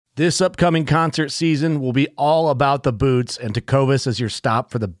This upcoming concert season will be all about the boots, and Tecovas is your stop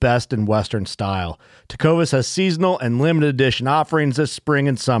for the best in Western style. Tecovas has seasonal and limited edition offerings this spring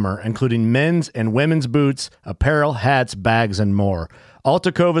and summer, including men's and women's boots, apparel, hats, bags, and more. All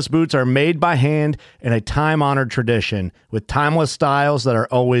Tecovas boots are made by hand in a time-honored tradition with timeless styles that are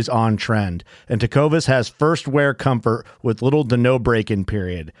always on trend. And Tecovas has first wear comfort with little to no break-in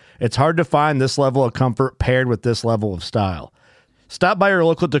period. It's hard to find this level of comfort paired with this level of style. Stop by your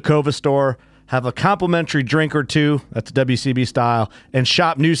local Tecovas store, have a complimentary drink or two, that's WCB style, and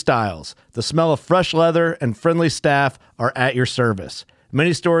shop new styles. The smell of fresh leather and friendly staff are at your service.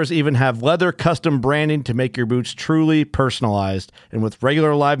 Many stores even have leather custom branding to make your boots truly personalized. And with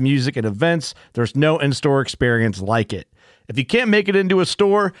regular live music and events, there's no in-store experience like it. If you can't make it into a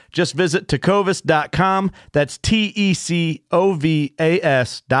store, just visit tecovas.com. That's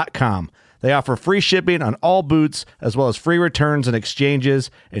TECOVAS.com. They offer free shipping on all boots, as well as free returns and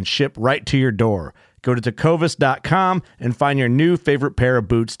exchanges, and ship right to your door. Go to tecovas.com and find your new favorite pair of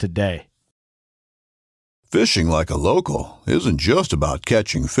boots today. Fishing like a local isn't just about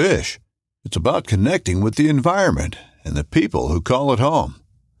catching fish. It's about connecting with the environment and the people who call it home.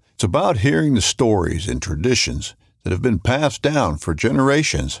 It's about hearing the stories and traditions that have been passed down for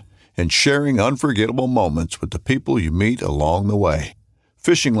generations and sharing unforgettable moments with the people you meet along the way.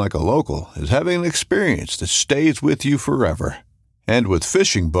 Fishing like a local is having an experience that stays with you forever. And with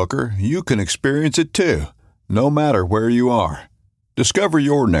Fishing Booker, you can experience it too, no matter where you are. Discover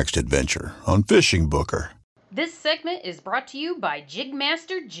your next adventure on Fishing Booker. This segment is brought to you by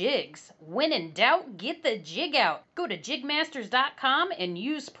Jigmaster Jigs. When in doubt, get the jig out. Go to jigmasters.com and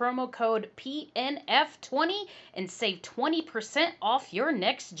use promo code PNF20 and save 20% off your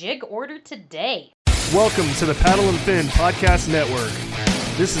next jig order today. Welcome to the Paddle and Fin Podcast Network.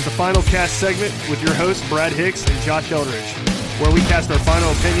 This is the Final Cast segment with your hosts Brad Hicks and Josh Eldridge, where we cast our final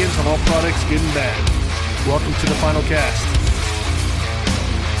opinions on all products good and bad. Welcome to the Final Cast.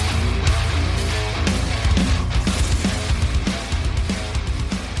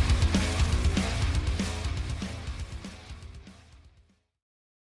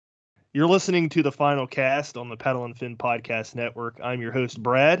 You're listening to the Final Cast on the Paddle and Fin Podcast Network. I'm your host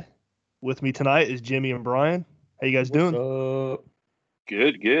Brad. With me tonight is Jimmy and Brian. How you guys doing? What's up?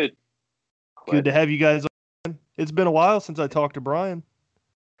 Good. Good to have you guys on. It's been a while since I talked to Brian.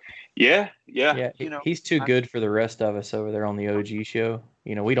 Yeah. He's too good for the rest of us over there on the OG show.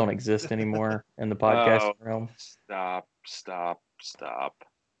 You know, we don't exist anymore in the podcast realm. Stop.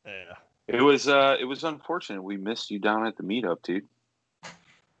 Yeah. It was unfortunate. We missed you down at the meetup, dude.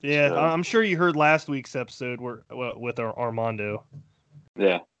 Yeah, So. I'm sure you heard last week's episode with our Armando.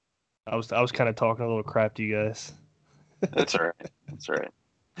 Yeah. I was kind of talking a little crap to you guys. That's all right. It's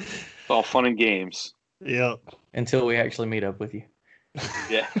all fun and games. Yep. Until we actually meet up with you.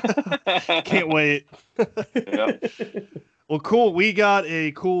 Yeah. Can't wait. Yeah. Well, cool. We got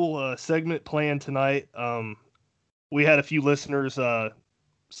a cool segment planned tonight. We had a few listeners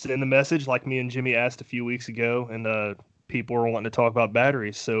send a message like me and Jimmy asked a few weeks ago, and people were wanting to talk about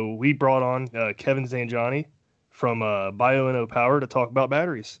batteries. So we brought on Kevin Zanjani from Bioenno Power to talk about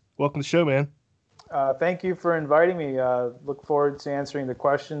batteries. Welcome to the show, man. Thank you for inviting me. Look forward to answering the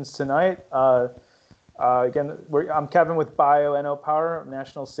questions tonight. Again, I'm Kevin with Bioenno Power,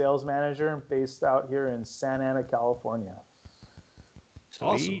 National Sales Manager, based out here in Santa Ana, California.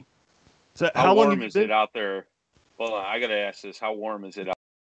 Awesome. So how warm is it out there? Well, I got to ask this. How warm is it out?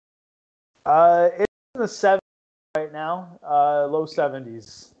 It's in the 70s right now, low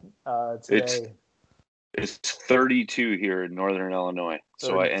 70s today. It's 32 here in Northern Illinois, 32.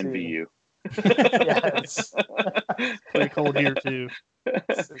 So I envy you. Yes. Pretty cold here too.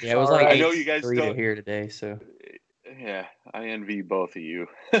 Yeah, it was like I know you guys 3 don't here today, so yeah, I envy both of you.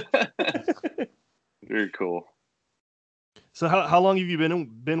 Very cool. So how long have you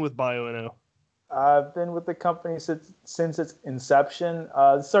been with Bioenno? I've been with the company since its inception.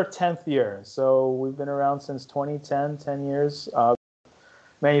 This is our 10th year, so we've been around since 2010, 10 years.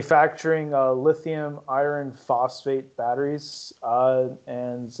 Manufacturing lithium iron phosphate batteries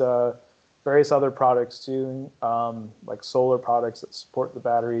and various other products too, like solar products that support the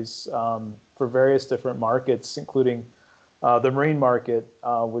batteries for various different markets, including the marine market,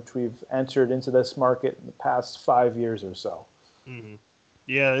 which we've entered into this market in the past 5 years or so. Mm-hmm.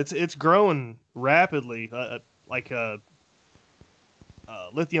 Yeah, it's growing rapidly.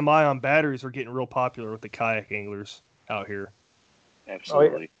 Lithium-ion batteries are getting real popular with the kayak anglers out here.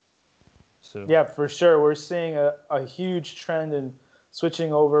 Absolutely. So yeah, for sure. We're seeing a huge trend in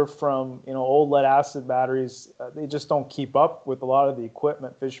switching over from old lead acid batteries. They just don't keep up with a lot of the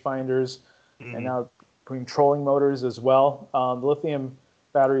equipment, fish finders, and now between trolling motors as well. The lithium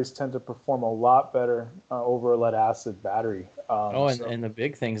batteries tend to perform a lot better over a lead acid battery. And the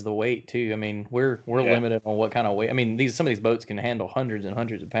big thing's the weight too. I mean, we're limited on what kind of weight. I mean, some of these boats can handle hundreds and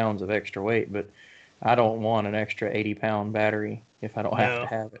hundreds of pounds of extra weight, but I don't want an extra 80-pound battery if I don't have to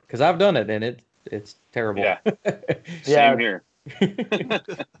have it, because I've done it and it's terrible. Yeah, same here.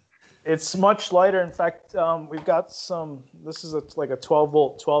 It's much lighter. In fact, we've got some. This is like a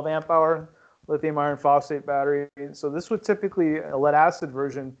 12-volt, 12 amp hour lithium iron phosphate battery. So this would typically, a lead acid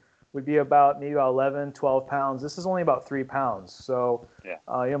version would be maybe about 11, 12 pounds. This is only about 3 pounds. So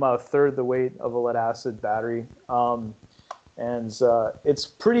about a third the weight of a lead acid battery. It's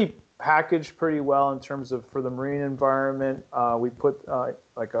pretty packaged pretty well in terms of for the marine environment. We put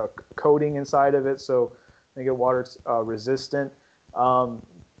like a coating inside of it so make it water resistant.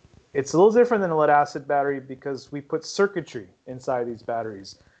 It's a little different than a lead acid battery because we put circuitry inside these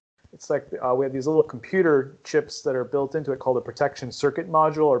batteries. It's like we have these little computer chips that are built into it called a protection circuit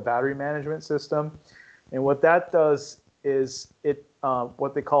module or battery management system. And what that does is it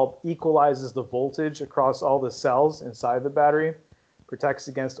what they call equalizes the voltage across all the cells inside the battery, protects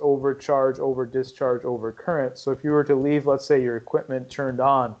against overcharge, over discharge, over current. So if you were to leave, let's say, your equipment turned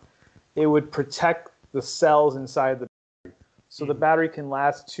on, it would protect the cells inside the battery. So the battery can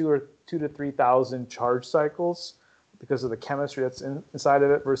last 2 to 3,000 charge cycles because of the chemistry that's inside of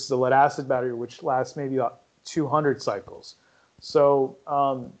it, versus a lead acid battery, which lasts maybe about 200 cycles. So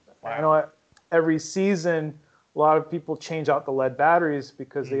I know every season, a lot of people change out the lead batteries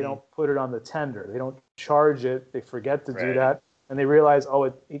because they don't put it on the tender. They don't charge it. They forget to do that. And they realize,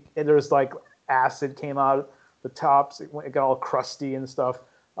 there's like acid came out the tops. It got all crusty and stuff.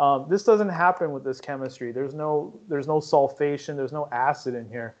 This doesn't happen with this chemistry. There's no sulfation. There's no acid in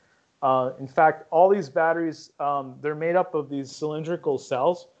here. In fact, all these batteries, they're made up of these cylindrical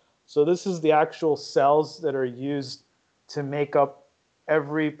cells. So this is the actual cells that are used to make up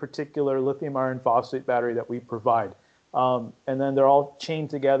every particular lithium iron phosphate battery that we provide. And then they're all chained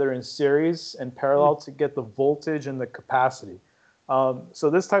together in series and parallel to get the voltage and the capacity. So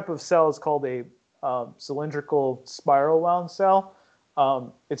this type of cell is called a cylindrical spiral wound cell.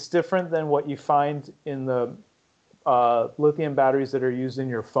 It's different than what you find in the lithium batteries that are used in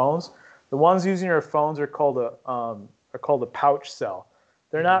your phones. The ones used in your phones are called a pouch cell.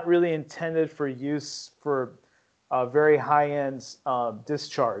 They're not really intended for use for very high-end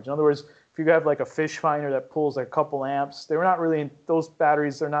discharge. In other words, if you have like a fish finder that pulls a couple amps, those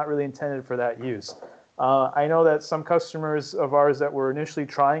batteries are not really intended for that use. I know that some customers of ours that were initially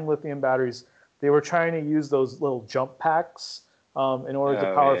trying lithium batteries, they were trying to use those little jump packs in order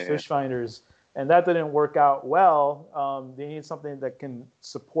to power fish finders, and that didn't work out well. They need something that can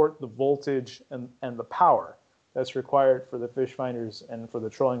support the voltage and the power that's required for the fish finders and for the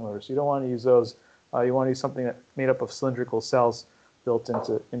trolling lures. You don't want to use those. You want to use something that's made up of cylindrical cells built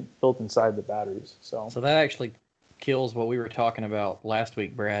inside the batteries. So that actually kills what we were talking about last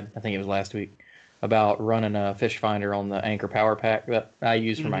week, Brad. I think it was last week, about running a fish finder on the Anchor Power Pack that I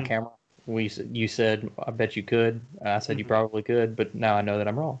use for my camera. You said, I bet you could. I said you probably could, but now I know that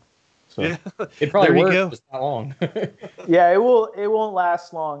I'm wrong. So it probably works, just not long. Yeah, it won't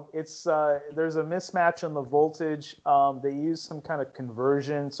last long. It's there's a mismatch in the voltage. They use some kind of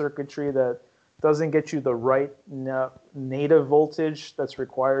conversion circuitry that doesn't get you the right native voltage that's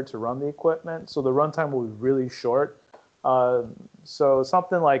required to run the equipment. So the runtime will be really short. So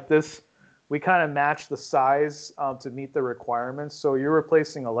something like this, we kind of match the size to meet the requirements. So you're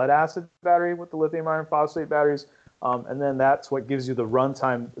replacing a lead acid battery with the lithium iron phosphate batteries, and then that's what gives you the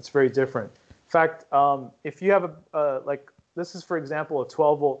runtime. It's very different. In fact, if you have this is, for example, a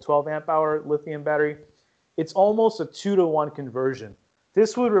 12-volt, 12 amp hour lithium battery, it's almost a 2-to-1 conversion.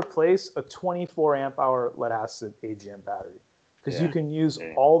 This would replace a 24 amp hour lead acid AGM battery because you can use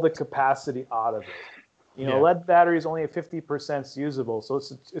all the capacity out of it. Lead battery is only 50% usable, so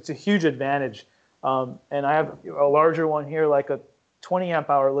it's a huge advantage. And I have a larger one here, like a 20 amp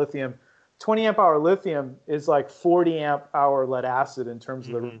hour lithium. 20 amp hour lithium is like 40 amp hour lead acid in terms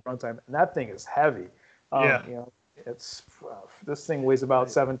of the runtime, and that thing is heavy. It's this thing weighs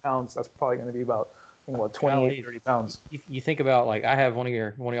about 7 pounds. That's probably going to be about 28, 30 pounds. You think about, like, I have one of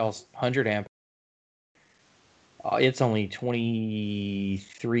y'all's 100 amp. It's only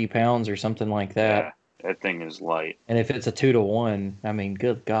 23 pounds or something like that. Yeah. That thing is light. And if it's a 2-to-1, I mean,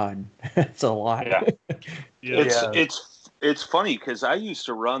 good God, it's a lot. Yeah. It's funny because I used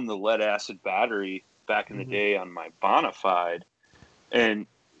to run the lead acid battery back in the day on my Bonafide, and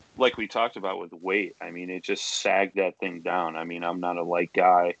like we talked about with weight, I mean, it just sagged that thing down. I mean, I'm not a light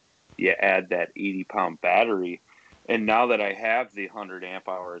guy. You add that 80-pound battery, and now that I have the 100 amp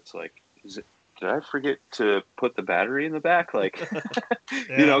hour, it's like, did I forget to put the battery in the back? Like,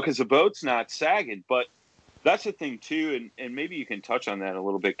 Yeah. because the boat's not sagging. But that's the thing too, and maybe you can touch on that a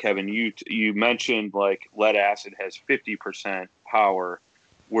little bit, Kevin. You mentioned like lead acid has 50% power,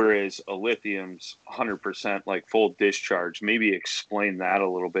 whereas a lithium's 100% like full discharge. Maybe explain that a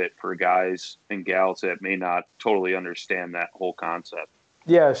little bit for guys and gals that may not totally understand that whole concept.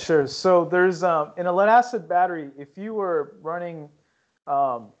 Yeah, sure. So there's in a lead acid battery, if you were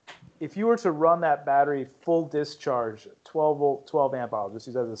to run that battery full discharge, 12 volt, 12 amp hours, just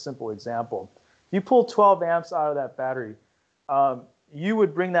use that as a simple example. If you pull 12 amps out of that battery, you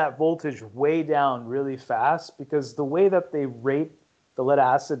would bring that voltage way down really fast, because the way that they rate the lead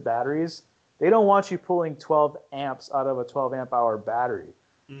acid batteries, they don't want you pulling 12 amps out of a 12 amp hour battery.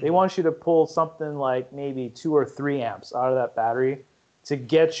 They want you to pull something like maybe 2 or 3 amps out of that battery to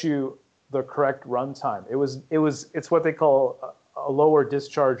get you the correct runtime. It's what they call a lower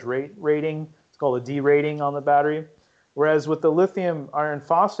discharge rating. It's called a D rating on the battery. Whereas with the lithium iron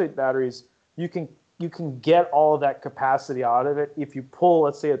phosphate batteries, you can get all of that capacity out of it. If you pull,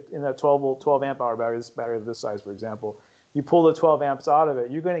 let's say in that 12 volt, 12 amp hour battery, this battery of this size, for example, you pull the 12 amps out of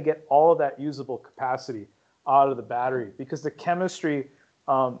it, you're going to get all of that usable capacity out of the battery, because the chemistry,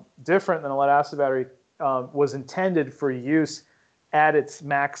 different than a lead acid battery, was intended for use at its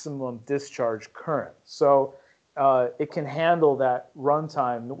maximum discharge current. So it can handle that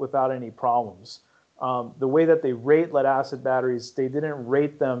runtime without any problems. The way that they rate lead acid batteries, they didn't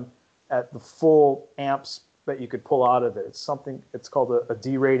rate them at the full amps that you could pull out of it. It's called a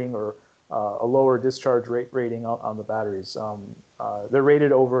D rating, or a lower discharge rating on the batteries. They're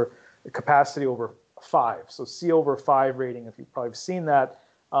rated over capacity over 5. So C over 5 rating, if you've probably seen that,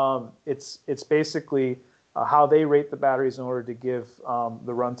 it's basically how they rate the batteries in order to give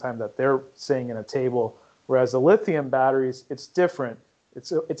the runtime that they're saying in a table. Whereas the lithium batteries, it's different.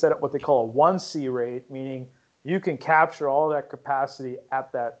 It's at what they call a 1C rate, meaning you can capture all that capacity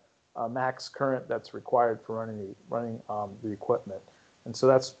at that max current that's required for running the equipment. And so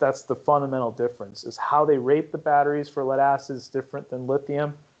that's the fundamental difference, is how they rate the batteries for lead acid is different than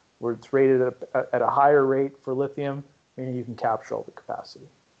lithium, where it's rated at a higher rate for lithium, meaning you can capture all the capacity.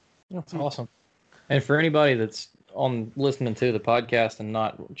 That's awesome. And for anybody that's listening to the podcast and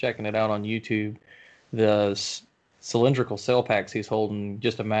not checking it out on YouTube, the cylindrical cell packs he's holding,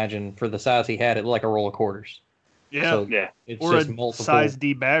 just imagine for the size he had, it like a roll of quarters. Yeah. So Yeah. it's Or just a multiple size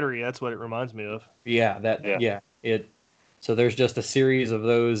D battery. That's what it reminds me of. So there's just a series of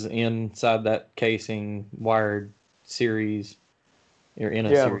those inside that casing, wired series. You're in a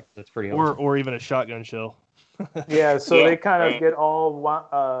series. That's pretty awesome. Or even a shotgun shell. Yeah, so they kind of get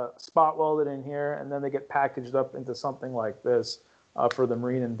all spot welded in here, and then they get packaged up into something like this for the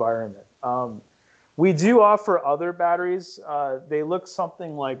marine environment. We do offer other batteries. They look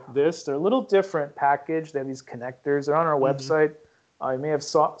something like this. They're a little different package. They have these connectors. They're on our website. You may have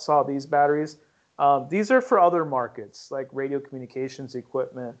saw these batteries. These are for other markets, like radio communications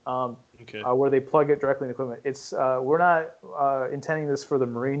equipment, where they plug it directly in the equipment. We're not intending this for the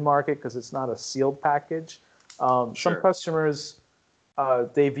marine market because it's not a sealed package. Some customers,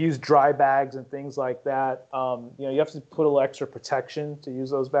 they've used dry bags and things like that. You have to put a little extra protection to use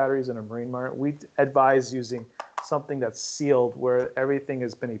those batteries in a marine market. We advise using something that's sealed, where everything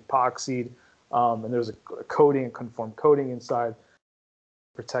has been epoxied, and there's a coating, a conformed coating inside,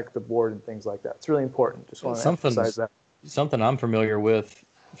 protect the board and things like that. It's really important. Just want to emphasize that. Something I'm familiar with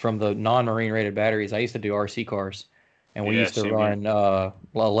from the non-marine rated batteries, I used to do RC cars, and we used to run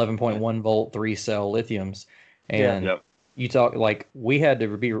 11.1 volt 3-cell lithiums. And you talk like we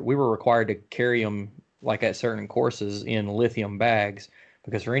were required to carry them like at certain courses in lithium bags,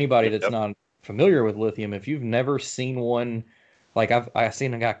 because for anybody that's not familiar with lithium, if you've never seen one, like I've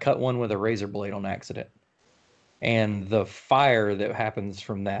seen a guy cut one with a razor blade on accident, and the fire that happens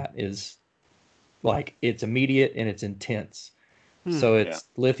from that is like, it's immediate and it's intense. So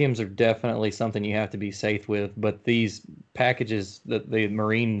lithiums are definitely something you have to be safe with, but these packages that the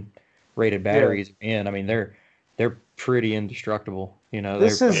marine rated batteries are in, I mean, they're pretty indestructible.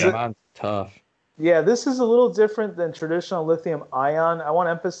 Mine's tough. Yeah, this is a little different than traditional lithium ion. I want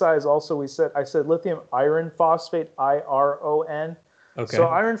to emphasize also, I said lithium iron phosphate, IRON. Okay. So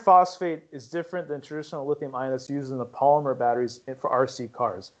iron phosphate is different than traditional lithium ion that's used in the polymer batteries for RC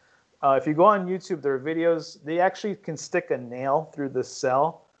cars. If you go on YouTube, there are videos. They actually can stick a nail through the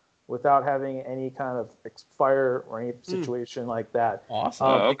cell without having any kind of fire or any situation like that.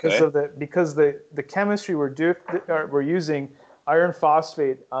 Awesome. Because the chemistry we're using, iron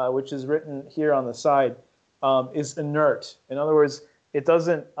phosphate, which is written here on the side, is inert. In other words, it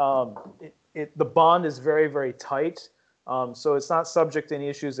doesn't. The bond is very, very tight. So it's not subject to any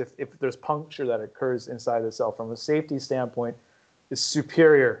issues if there's puncture that occurs inside the cell. From a safety standpoint, it's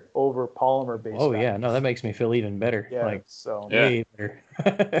superior over polymer-based. Oh yeah, no, that makes me feel even better. Yeah, like so way better.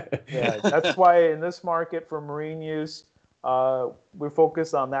 yeah, that's why in this market for marine use, we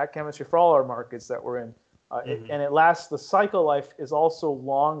focus on that chemistry for all our markets that we're in, and it lasts. The cycle life is also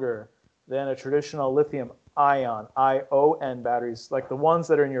longer than a traditional lithium-ion (ION) batteries, like the ones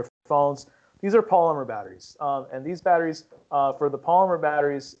that are in your phones. These are polymer batteries, and these batteries, for the polymer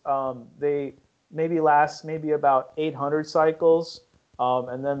batteries, they maybe last about 800 cycles,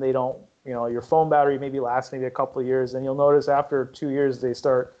 and then they don't. Your phone battery maybe lasts maybe a couple of years, and you'll notice after 2 years the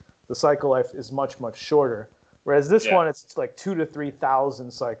cycle life is much shorter. Whereas this one, it's like 2,000 to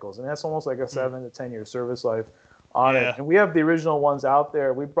 3,000 cycles, and that's almost like a 7 to 10 year service life on it. And we have the original ones out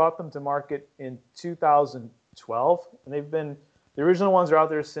there. We brought them to market in 2012, and the original ones are out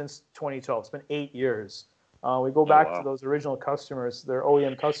there since 2012. It's been 8 years. We go back to those original customers, their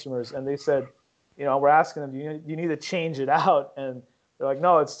OEM customers, and they said, we're asking them, do you need to change it out? And they're like,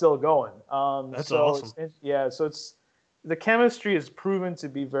 no, it's still going. That's awesome. So it's the chemistry is proven to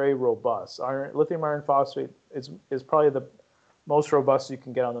be very robust. Lithium iron phosphate is probably the most robust you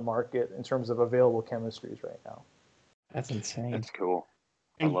can get on the market in terms of available chemistries right now. That's insane. That's cool.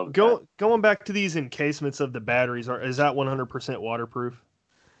 I And love that. going back to these encasements of the batteries, is that 100% waterproof?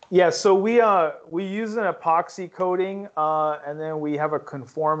 Yeah, so we use an epoxy coating, and then we have a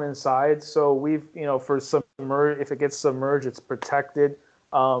conform inside. So we've for if it gets submerged, it's protected.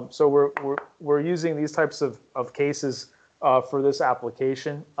 So we're using these types of cases for this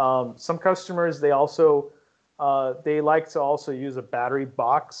application. Some customers they like to also use a battery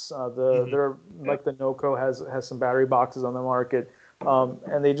box. They're like the NOCO has some battery boxes on the market,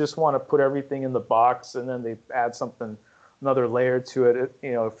 and they just want to put everything in the box, and then they add another layer to it.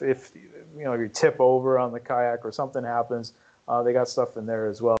 If you tip over on the kayak or something happens, they got stuff in there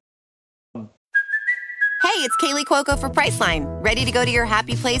as well. Hey, it's Kaylee Cuoco for Priceline. Ready to go to your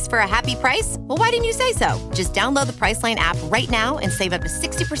happy place for a happy price? Well, why didn't you say so? Just download the Priceline app right now and save up to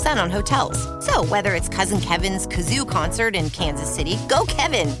 60% on hotels. So whether it's Cousin Kevin's Kazoo Concert in Kansas City, go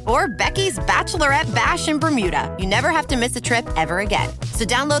Kevin, or Becky's Bachelorette Bash in Bermuda, you never have to miss a trip ever again. So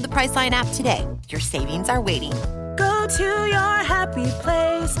download the Priceline app today. Your savings are waiting. Go to your happy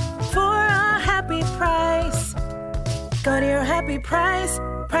place for a happy price. Go to your happy price,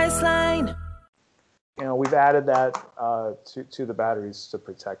 Priceline. We've added that to the batteries to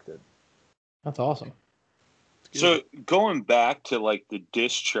protect it. That's awesome. So going back to like the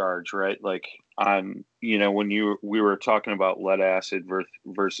discharge, right? Like on, when we were talking about lead acid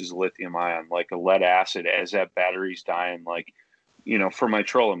versus lithium ion, like a lead acid, as that battery's dying, like, for my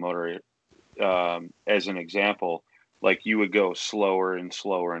trolling motor, as an example, like you would go slower and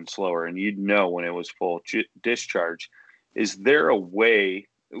slower and slower, and you'd know when it was full discharge. Is there a way,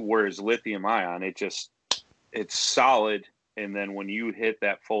 whereas lithium ion, it's solid, and then when you hit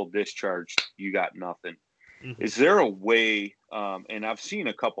that full discharge, you got nothing. Is there a way, and I've seen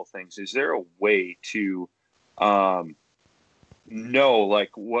a couple things, is there a way to know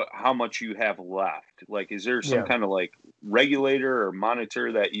like how much you have left? Like, is there some kind of like regulator or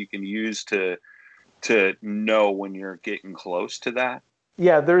monitor that you can use to know when you're getting close to that?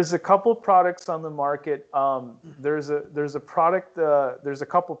 Yeah, there's a couple products on the market. There's a product. There's a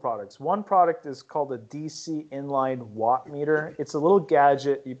couple products. One product is called a DC inline watt meter. It's a little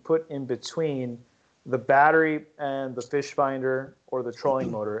gadget you put in between the battery and the fish finder or the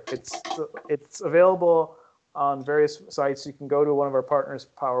trolling motor. It's available on various sites. You can go to one of our partners,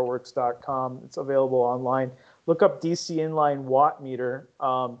 powerworks.com. It's available online. Look up DC inline watt meter.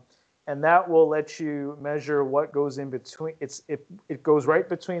 And that will let you measure what goes in between. It goes right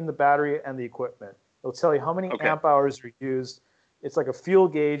between the battery and the equipment. It'll tell you how many amp hours are used. It's like a fuel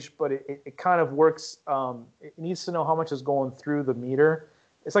gauge, but it kind of works. It needs to know how much is going through the meter.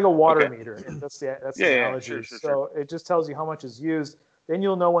 It's like a water meter. That's the analogy. Sure. So it just tells you how much is used. Then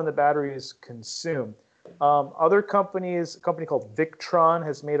you'll know when the battery is consumed. Other companies, a company called Victron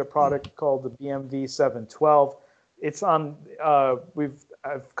has made a product called the BMV 712. It's on.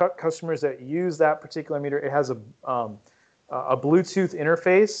 I've got customers that use that particular meter. It has a Bluetooth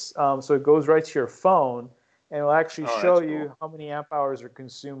interface, so it goes right to your phone, and it will actually show you how many amp hours are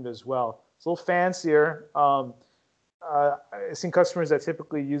consumed as well. It's a little fancier. I've seen customers that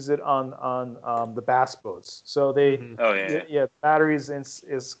typically use it on the bass boats. So the batteries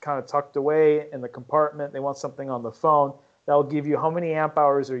is kind of tucked away in the compartment. They want something on the phone that will give you how many amp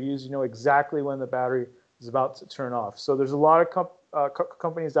hours are used. You know exactly when the battery is about to turn off. So there's a lot of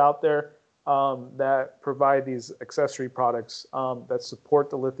companies out there that provide these accessory products that support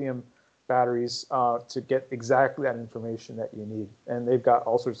the lithium batteries to get exactly that information that you need. And they've got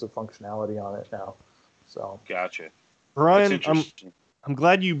all sorts of functionality on it now. So Gotcha. Brian, I'm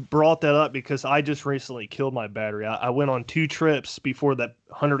glad you brought that up because I just recently killed my battery. I went on 2 trips before that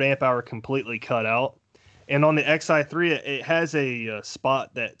 100 amp hour completely cut out. And on the Xi3, it has a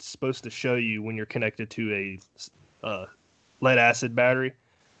spot that's supposed to show you when you're connected to a lead acid battery.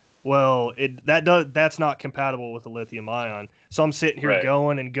 Well, that's not compatible with the lithium ion. So I'm sitting here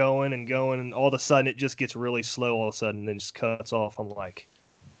going and going and going, and all of a sudden it just gets really slow all of a sudden and then just cuts off. I'm like,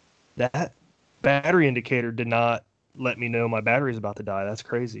 that battery indicator did not let me know my battery is about to die. That's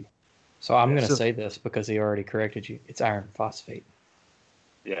crazy. So I'm going to say this because he already corrected you. It's iron phosphate.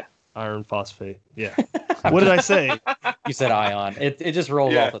 Yeah. Iron phosphate. Yeah. What did I say? You said ion. It just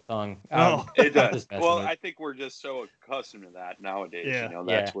rolls off the tongue. It does. Well, I think we're just so accustomed to that nowadays. Yeah.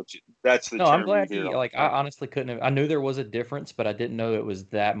 That's the term. I'm glad you hear I honestly couldn't have. I knew there was a difference, but I didn't know it was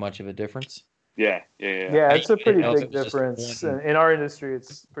that much of a difference. Yeah, it's a pretty big difference. In our industry,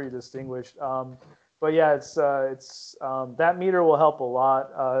 it's pretty distinguished. But yeah, it's that meter will help a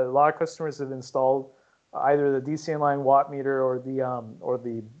lot. A lot of customers have installed either the DC inline watt meter or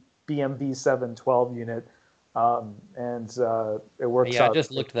the BMV 712 unit, and it works out. Yeah, I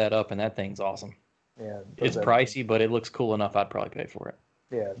just looked that up, and that thing's awesome. Yeah, it's pricey, but it looks cool enough. I'd probably pay for it.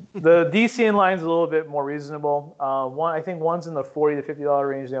 Yeah, the DC inline is a little bit more reasonable. I think one's in the $40 to $50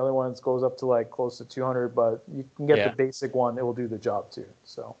 range. The other one goes up to like close to $200, but you can get the basic one. It will do the job too.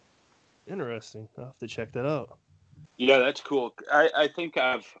 So interesting. I'll have to check that out. Yeah, that's cool. I think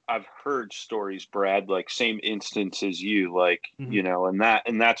I've heard stories, Brad, like same instance as you, like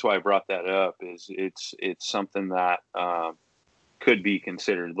and that's why I brought that up. Is it's something that could be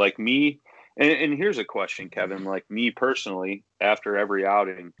considered. Like me, and here's a question, Kevin. Like me personally, after every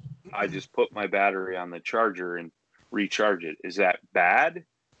outing, I just put my battery on the charger and recharge it. Is that bad,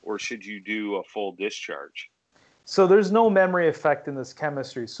 or should you do a full discharge? So there's no memory effect in this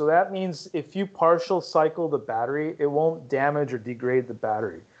chemistry. So that means if you partial cycle the battery, it won't damage or degrade the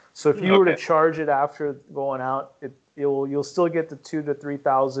battery. So if you were to charge it after going out, you'll still get the 2,000 to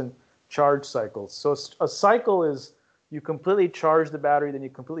 3,000 charge cycles. So a cycle is you completely charge the battery, then you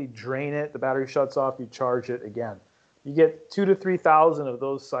completely drain it, the battery shuts off, you charge it again. You get 2,000 to 3,000 of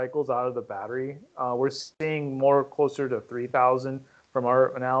those cycles out of the battery. We're seeing more closer to 3,000 from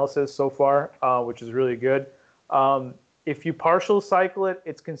our analysis so far, which is really good. If you partial cycle it,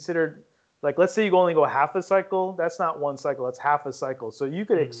 it's considered, like, let's say you only go half a cycle. That's not one cycle, that's half a cycle. So you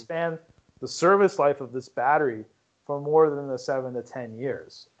could expand the service life of this battery for more than the 7 to 10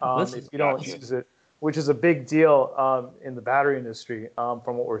 years if you don't use it, which is a big deal in the battery industry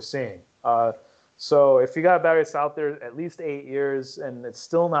from what we're seeing. So if you got a battery that's out there at least 8 years and it's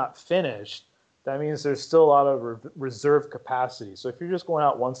still not finished, that means there's still a lot of reserve capacity. So if you're just going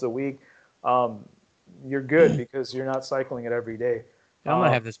out once a week, you're good because you're not cycling it every day. I'm gonna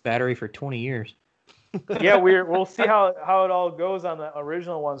have this battery for 20 years. Yeah, we'll see how it all goes on the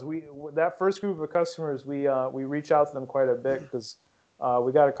original ones. That first group of customers, we reach out to them quite a bit because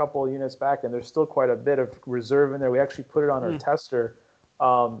we got a couple of units back and there's still quite a bit of reserve in there. We actually put it on our tester.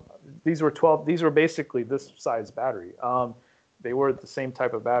 These were basically this size battery. They were the same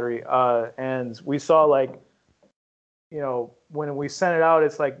type of battery, and we saw when we sent it out,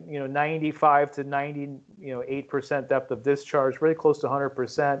 it's 95 to 98% depth of discharge, really close to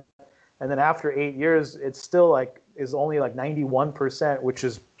 100%. And then after 8 years, it's still is only 91%, which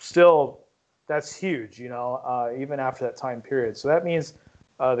is still, that's huge, even after that time period. So that means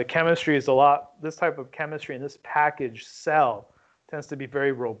the chemistry is this type of chemistry in this package cell tends to be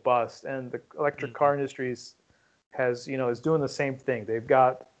very robust. And the electric car industry is doing the same thing. They've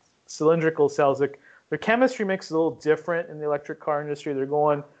got cylindrical cells. Their chemistry mix is a little different in the electric car industry.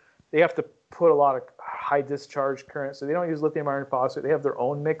 They have to put a lot of high discharge current, so they don't use lithium iron phosphate. They have their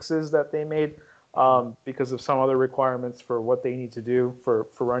own mixes that they made because of some other requirements for what they need to do for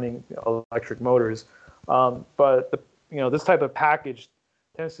running electric motors. But this type of package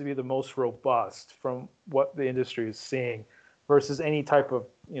tends to be the most robust from what the industry is seeing versus any type of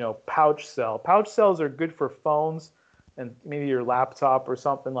pouch cell. Pouch cells are good for phones and maybe your laptop or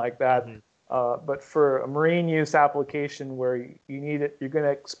something like that. But for a marine use application where you need it, you're going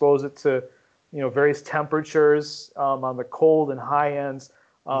to expose it to, various temperatures on the cold and high ends.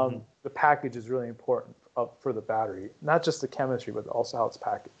 The package is really important for the battery, not just the chemistry, but also how it's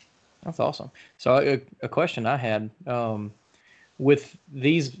packaged. That's awesome. So a question I had with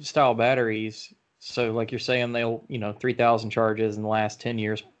these style batteries. So like you're saying, they'll 3,000 charges in the last 10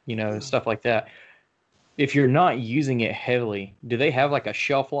 years, stuff like that. If you're not using it heavily, do they have a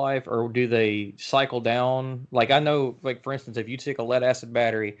shelf life or do they cycle down? I know, for instance, if you take a lead acid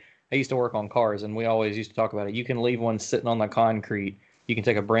battery I used to work on cars, and we always used to talk about it. You can leave one sitting on the concrete. You can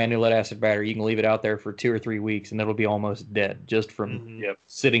take a brand new lead acid battery. You can leave it out there for 2 or 3 weeks, and it'll be almost dead just from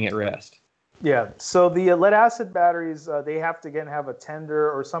sitting at rest. Yeah. So the lead acid batteries, they have to again have a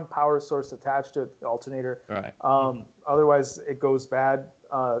tender or some power source attached to the alternator. Right. Otherwise, it goes bad.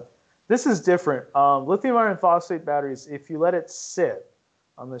 This is different. Lithium iron phosphate batteries, if you let it sit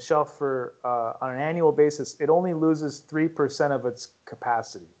on the shelf for on an annual basis, it only loses 3% of its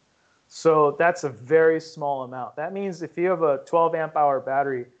capacity. So that's a very small amount. That means if you have a 12 amp hour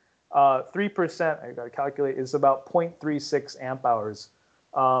battery, 3%, I got to calculate, is about 0.36 amp hours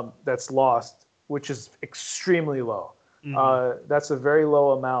that's lost, which is extremely low. That's a very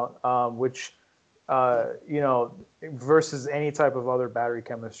low amount, which, versus any type of other battery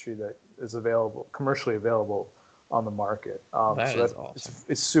chemistry that is available, commercially available on the market. That is awesome.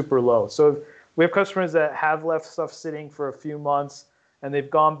 It's super low. So we have customers that have left stuff sitting for a few months, and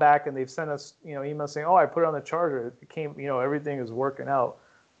they've gone back and they've sent us, emails saying, "Oh, I put it on the charger. It came, everything is working out.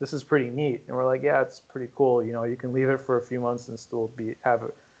 This is pretty neat." And we're like, "Yeah, it's pretty cool. You can leave it for a few months and still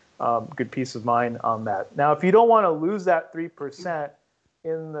have a good peace of mind on that." Now, if you don't want to lose that 3%,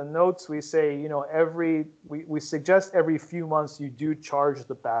 in the notes we say, we suggest every few months you do charge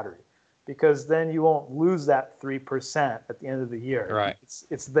the battery, because then you won't lose that 3% at the end of the year. Right.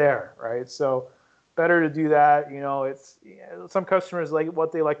 It's there, right? So better to do that. It's some customers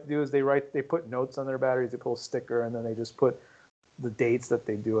what they like to do is they put notes on their batteries, they put a sticker, and then they just put the dates that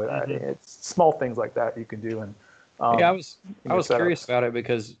they do it. It's small things like that you can do. And I was curious about it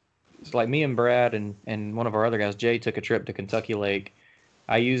because it's like me and Brad and one of our other guys, Jay, took a trip to Kentucky Lake.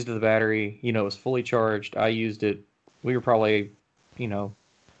 I used the battery, it was fully charged. I used it. We were probably,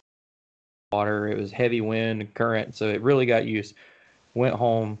 water. It was heavy wind, current, so it really got used. Went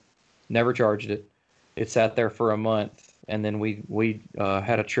home, never charged it. It sat there for a month, and then we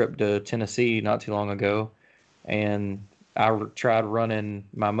had a trip to Tennessee not too long ago, and I tried running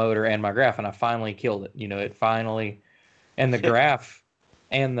my motor and my graph, and I finally killed it. It finally, and the graph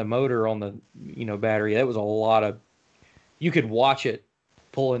and the motor on the battery, that was a lot of. You could watch it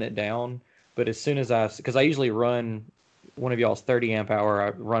pulling it down, but as soon as because I usually run one of y'all's 30 amp hour, I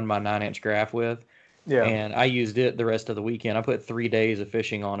run my 9-inch graph with. Yeah. And I used it the rest of the weekend. I put 3 days of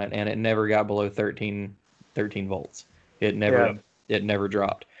fishing on it, and it never got below 13 volts. It never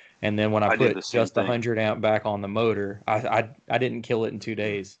dropped. And then when I put just the 100 amp back on the motor, I didn't kill it in 2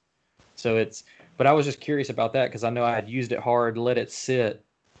 days. So but I was just curious about that because I know I had used it hard, let it sit,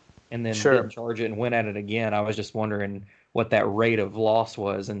 and then didn't charge it and went at it again. I was just wondering what that rate of loss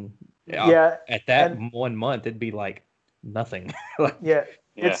was. And at that 1 month, it'd be like nothing.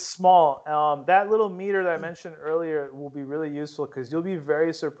 It's small. That little meter that I mentioned earlier will be really useful because you'll be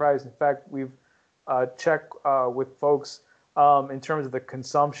very surprised. In fact, we've checked with folks in terms of the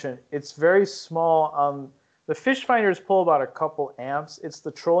consumption. It's very small. The fish finders pull about a couple amps. It's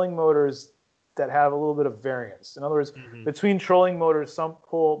the trolling motors that have a little bit of variance. In other words, between trolling motors, some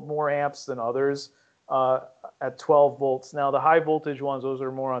pull more amps than others at 12 volts. Now, the high voltage ones, those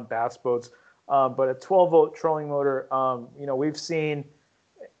are more on bass boats. But a 12-volt trolling motor, we've seen,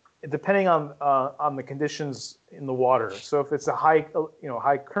 depending on the conditions in the water. So if it's a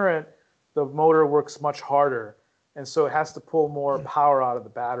high current, the motor works much harder, and so it has to pull more power out of the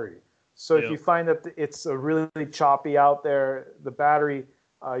battery. So if you find that it's really choppy out there, the battery,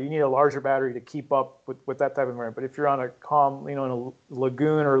 you need a larger battery to keep up with that type of environment. But if you're on a calm, in a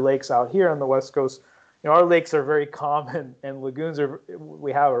lagoon or lakes out here on the West Coast, our lakes are very calm, and lagoons are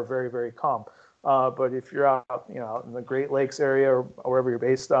very, very calm. But if you're out, out in the Great Lakes area or wherever you're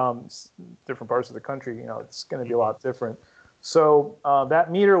based, different parts of the country, it's going to be a lot different. So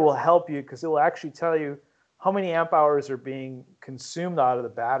that meter will help you because it will actually tell you how many amp hours are being consumed out of the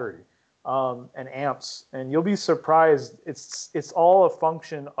battery and amps, and you'll be surprised. It's all a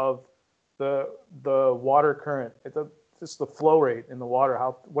function of the water current. It's just the flow rate in the water.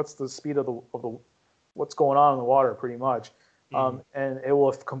 What's the speed of the what's going on in the water, pretty much, and it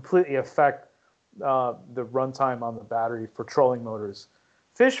will completely affect the runtime on the battery for trolling motors.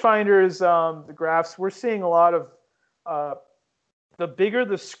 Fish finders, the graphs, we're seeing a lot of the bigger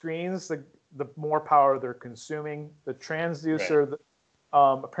the screens, the more power they're consuming. The transducer,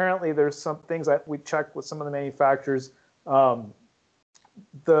 apparently there's some things that we checked with some of the manufacturers.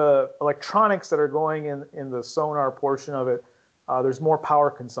 The electronics that are going in the sonar portion of it, there's more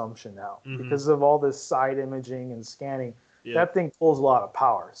power consumption now because of all this side imaging and scanning. That thing pulls a lot of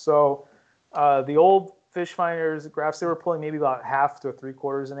power. So the old fish finders graphs, they were pulling maybe about 1/2 to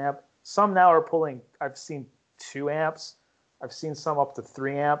 3/4 an amp. Some now are pulling, I've seen 2 amps. I've seen some up to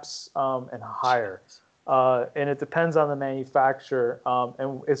 3 amps and higher. and it depends on the manufacturer,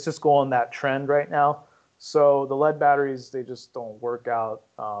 and it's just going that trend right now. So the lead batteries, they just don't work out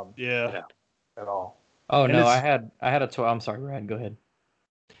at all. Oh, And no, I had a 12. I'm sorry, Brad, go ahead.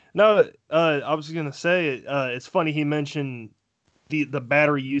 No, I was gonna say it's funny he mentioned the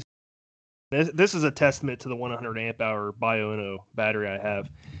battery use. This is a testament to the 100 amp hour Bioenno battery I have.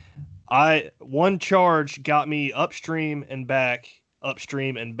 One charge got me upstream and back,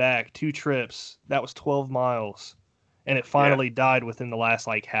 2 trips. That was 12 miles, and it finally died within the last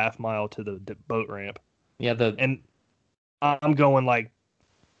like half mile to the boat ramp. Yeah, and I'm going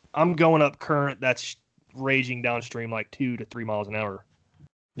up current that's raging downstream like 2 to 3 miles an hour.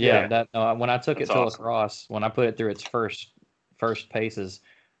 Yeah, that when I took it to awesome. lacrosse, when I put it through its first paces,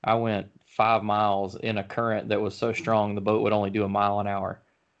 I went 5 miles in a current that was so strong the boat would only do a mile an hour.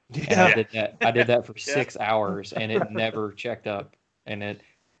 And I did that for 6 hours, and it never checked up. And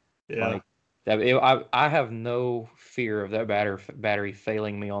I have no fear of that battery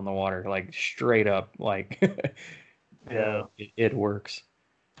failing me on the water, like straight up, like it works.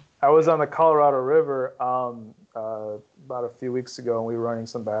 I was on the Colorado River about a few weeks ago, and we were running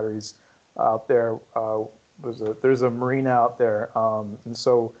some batteries out there. There's a marina out there, and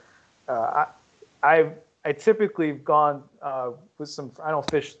so I typically have gone with some. I don't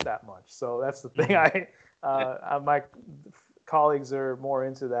fish that much, so that's the thing. My colleagues are more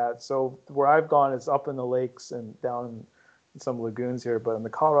into that. So where I've gone is up in the lakes and down in some lagoons here, but in the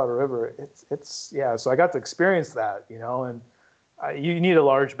Colorado River, it's So I got to experience that, and. You need a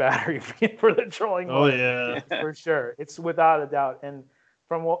large battery for the trolling motor. For sure. It's without a doubt. And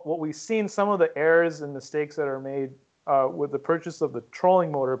from what we've seen, some of the errors and mistakes that are made with the purchase of the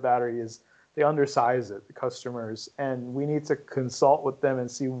trolling motor battery is they undersize it, the customers, and we need to consult with them and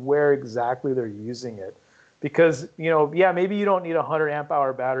see where exactly they're using it. Because, maybe you don't need a 100 amp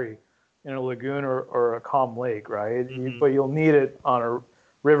hour battery in a lagoon or a calm lake, right? But you'll need it on a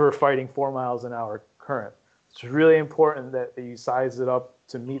river fighting 4 miles an hour current. It's really important that you size it up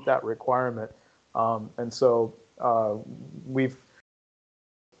to meet that requirement. And so we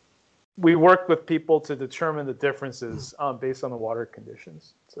worked with people to determine the differences based on the water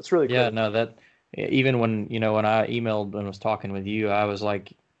conditions. So it's really cool. No, that even when I emailed and was talking with you, I was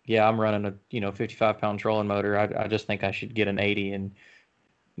like, yeah, I'm running a 55-pound trolling motor. I just think I should get an 80. And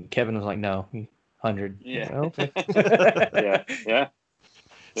Kevin was like, no, 100. Yeah. Okay. Yeah.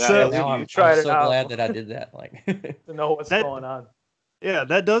 So now I'm so glad that I did that. Like to know what's going on. Yeah,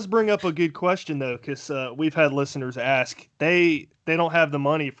 that does bring up a good question though, because we've had listeners ask they don't have the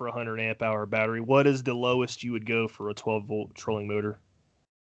money for a 100 amp hour battery. What is the lowest you would go for a 12-volt trolling motor?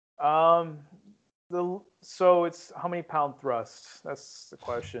 So it's how many pound thrust? That's the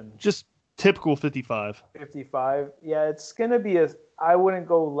question. Just typical 55. 55. Yeah, it's gonna be I wouldn't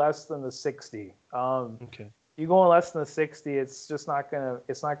go less than the 60. Okay. You going less than the 60, it's not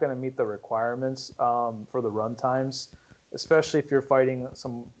gonna meet the requirements for the run times, especially if you're fighting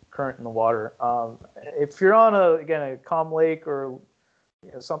some current in the water. If you're on a calm lake or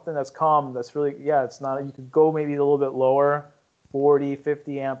something that's calm, that's really it's not. You could go maybe a little bit lower, 40,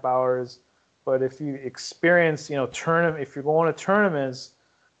 50 amp hours. But if you experience tournament, if you're going to tournaments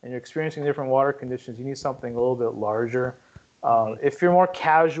and you're experiencing different water conditions, you need something a little bit larger. If you're more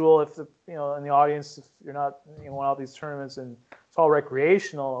casual, if in the audience, if you're not going out these tournaments and it's all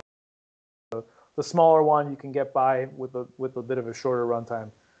recreational, the smaller one you can get by with a bit of a shorter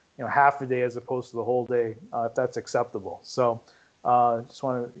runtime, half a day as opposed to the whole day, if that's acceptable. So just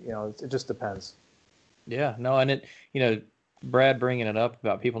want to it just depends. Yeah, no, and it Brad bringing it up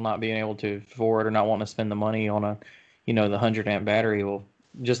about people not being able to afford or not wanting to spend the money on a the 100 amp battery. Well,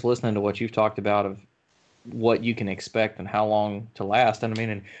 just listening to what you've talked about of what you can expect and how long to last. And I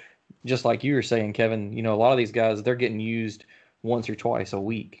mean, and just like you were saying, Kevin, a lot of these guys, they're getting used once or twice a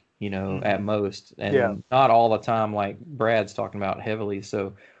week, at most, and not all the time like Brad's talking about heavily.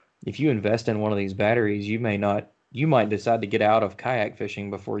 So if you invest in one of these batteries, you might decide to get out of kayak fishing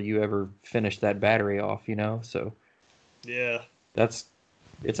before you ever finish that battery off, so yeah, it's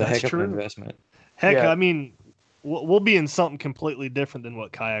a heck of an investment. Heck, I mean, we'll be in something completely different than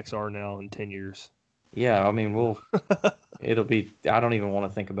what kayaks are now in 10 years. Yeah, I mean, it'll be, I don't even want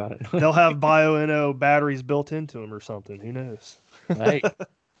to think about it. They'll have Bioenno batteries built into them or something. Who knows? Hey.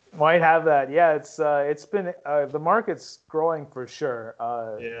 Might have that. Yeah, it's been, the market's growing for sure.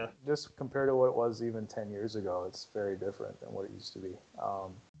 Just compared to what it was even 10 years ago, it's very different than what it used to be.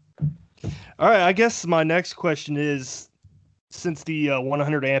 All right, I guess my next question is, since the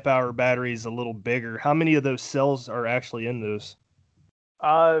 100 amp hour battery is a little bigger, how many of those cells are actually in those?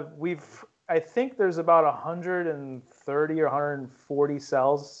 I think there's about 130 130 or 140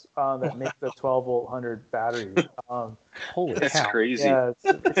 cells that make the 12-volt 100 battery. Holy That's cow! crazy. Yeah,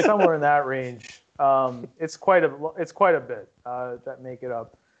 it's somewhere in that range. It's quite a bit that make it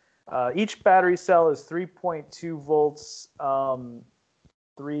up. Each battery cell is 3.2 volts,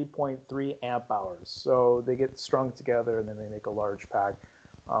 3.3 amp hours. So they get strung together and then they make a large pack.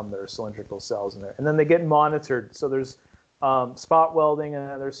 There are cylindrical cells in there, and then they get monitored. So there's spot welding, and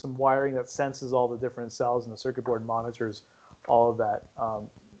then there's some wiring that senses all the different cells, and the circuit board monitors all of that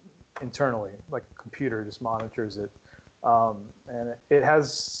internally, like a computer just monitors it. And it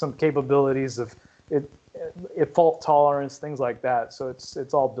has some capabilities of fault tolerance, things like that. So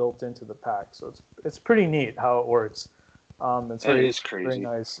it's all built into the pack. So it's pretty neat how it works. It's That is crazy. very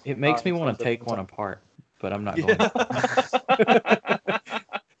nice. It makes me want to take one apart, but I'm not going to.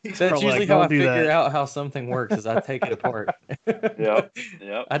 That's usually how I figure out how something works, is I take it apart. Yep.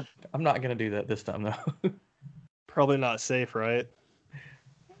 I'm not going to do that this time, though. Probably not safe, right?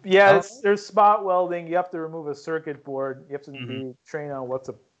 Yeah, there's spot welding. You have to remove a circuit board. You have to be trained on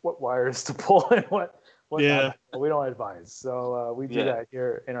what wires to pull and what not. We don't advise. So we do that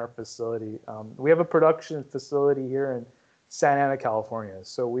here in our facility. We have a production facility here in Santa Ana, California.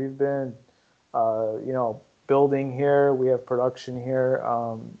 So we've been, building here. We have production here,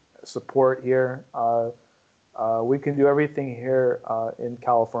 support here. We can do everything here in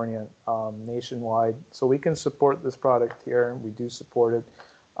California, nationwide. So we can support this product here. We do support it.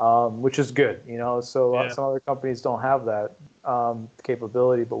 Which is good, So some other companies don't have that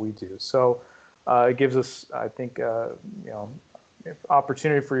capability, but we do. So it gives us, I think,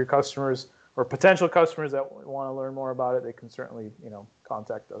 opportunity for your customers or potential customers that want to learn more about it. They can certainly,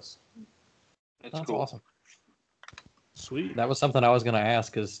 contact us. That's cool. Awesome. Sweet. That was something I was going to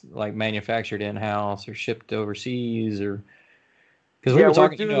ask, is like manufactured in house or shipped overseas, or because we were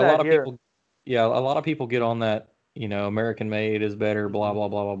talking, a lot of people. Yeah, a lot of people get on that. American made is better, blah, blah,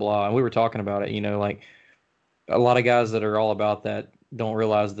 blah, blah, blah. And we were talking about it, like a lot of guys that are all about that don't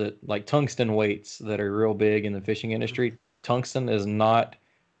realize that, like, tungsten weights that are real big in the fishing industry, tungsten is not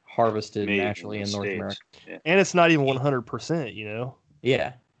harvested naturally in North America. Yeah. And it's not even 100%,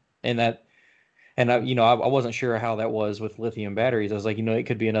 Yeah. I wasn't sure how that was with lithium batteries. I was like, it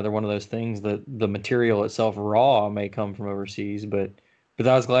could be another one of those things that the material itself raw may come from overseas, but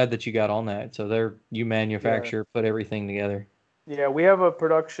I was glad that you got on that. So you manufacture, put everything together. Yeah, we have a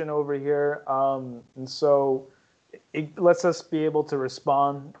production over here, and so it lets us be able to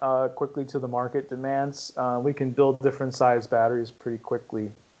respond quickly to the market demands. We can build different size batteries pretty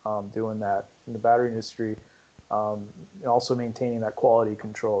quickly doing that in the battery industry. Also maintaining that quality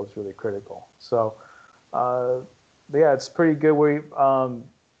control is really critical. So, it's pretty good.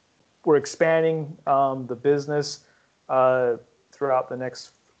 We're expanding the business throughout the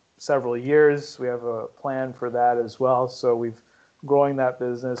next several years. We have a plan for that as well. So we've growing that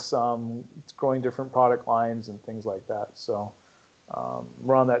business, growing different product lines and things like that. So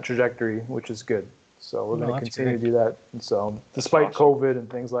we're on that trajectory, which is good. So we're going to continue to do that. And so despite COVID and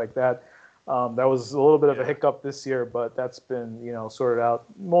things like that, that was a little bit of a hiccup this year, but that's been, sorted out.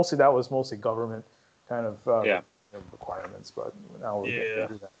 That was mostly government kind of requirements, but now we're going to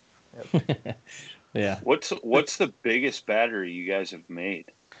do that. Yep. Yeah. What's the biggest battery you guys have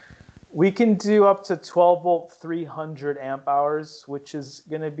made? We can do up to 12-volt 300 amp hours, which is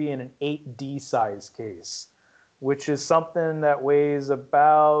going to be in an 8D size case, which is something that weighs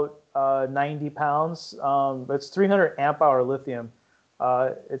about 90 pounds. It's 300 amp hour lithium.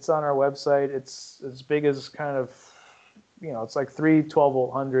 It's on our website. It's as big as kind of, it's like 3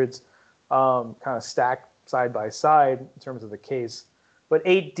 12-volt 100s kind of stacked side by side in terms of the case. But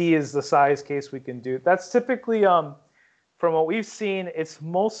 8D is the size case we can do. That's typically, from what we've seen, it's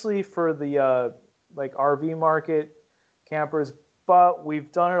mostly for the like RV market, campers, but we've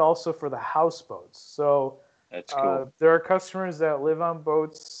done it also for the houseboats. So that's cool. There are customers that live on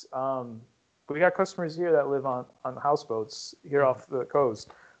boats. We got customers here that live on houseboats here off the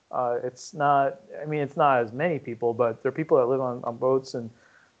coast. It's not as many people, but there are people that live on boats and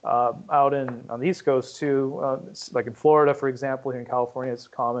out on the East Coast too. It's like in Florida, for example, here in California, it's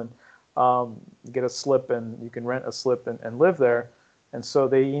common. You get a slip and you can rent a slip and live there. And so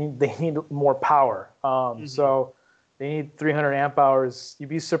they need more power. So they need 300 amp hours. You'd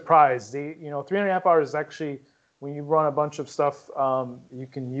be surprised. 300 amp hours is actually, when you run a bunch of stuff, you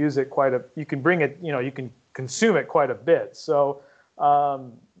can use it you can bring it, you can consume it quite a bit. So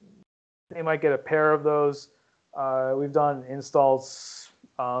they might get a pair of those. We've done installs,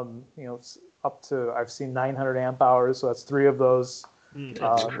 up to, I've seen 900 amp hours. So that's 3 of those.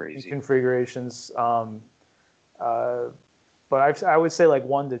 That's crazy. Configurations. But I would say like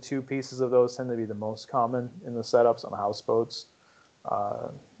 1 to 2 pieces of those tend to be the most common in the setups on houseboats.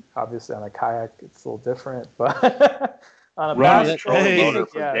 Obviously, on a kayak, it's a little different, but on a Running bass a trolling boat, motor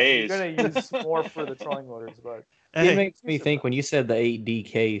for days. you're going to use more for the trolling motors. But It makes me think when you said the 8D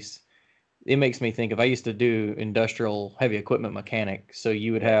case, it makes me think if I used to do industrial heavy equipment mechanic, so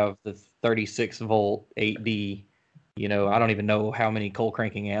you would have the 36 volt 8D, you know, I don't even know how many cold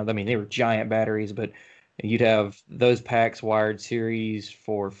cranking amps. I mean, they were giant batteries, but you'd have those packs wired series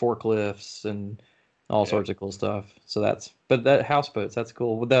for forklifts and all sorts of cool stuff. So but that houseboats, that's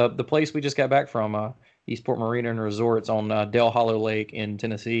cool. The place we just got back from, Eastport Marina and Resorts on Del Hollow Lake in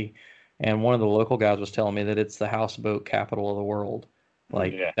Tennessee, and one of the local guys was telling me that it's the houseboat capital of the world.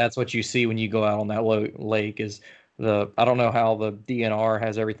 Like that's what you see when you go out on that lake is I don't know how the DNR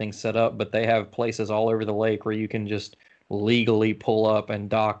has everything set up, but they have places all over the lake where you can just legally pull up and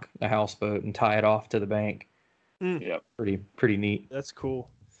dock a houseboat and tie it off to the bank. Yeah. Pretty neat. That's cool.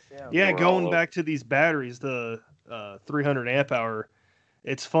 Yeah, going back to these batteries, the 300 amp hour,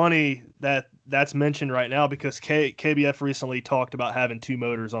 it's funny that that's mentioned right now because KBF recently talked about having 2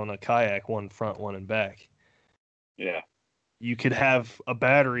 motors on a kayak, one front, one in back. Yeah. You could have a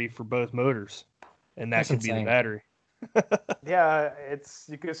battery for both motors, and that could be the battery. Yeah,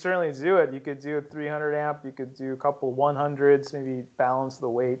 you could certainly do it. You could do a 300 amp. You could do a couple 100s, maybe balance the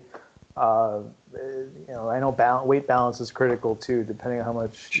weight. I know weight balance is critical too, depending on how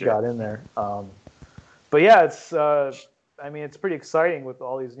much you got in there. But yeah, it's pretty exciting with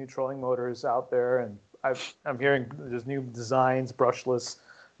all these new trolling motors out there, and I'm hearing there's new designs, brushless,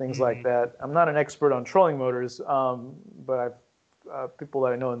 things like that. I'm not an expert on trolling motors, but people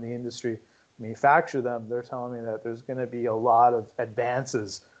that I know in the industry manufacture them. They're telling me that there's going to be a lot of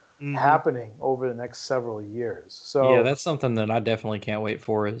advances happening over the next several years. So yeah, that's something that I definitely can't wait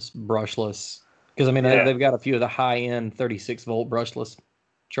for is brushless. Because I mean, they've got a few of the high-end 36 volt brushless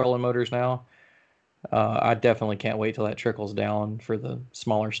trolling motors now. I definitely can't wait till that trickles down for the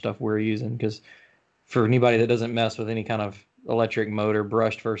smaller stuff we're using. Because for anybody that doesn't mess with any kind of electric motor,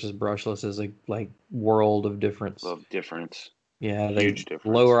 brushed versus brushless is a world of difference. Yeah, huge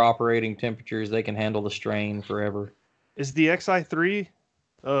difference. Lower operating temperatures, they can handle the strain forever. Is the XI3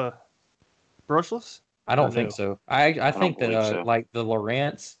 brushless? I don't think so. I think that like the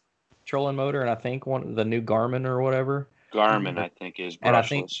Lowrance trolling motor, and I think the new Garmin or whatever. Garmin, I think, is brushless. And I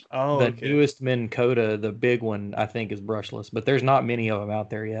think the newest Minn Kota, the big one, I think is brushless. But there's not many of them out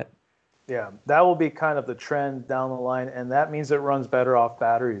there yet. Yeah, that will be kind of the trend down the line, and that means it runs better off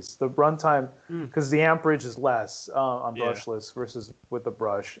batteries. The runtime, because the amperage is less on brushless versus with the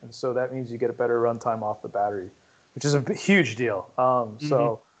brush, and so that means you get a better runtime off the battery, which is a huge deal.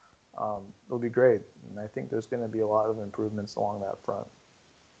 So it'll be great, and I think there's going to be a lot of improvements along that front.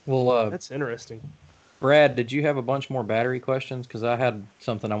 Well, that's interesting. Brad, did you have a bunch more battery questions? Because I had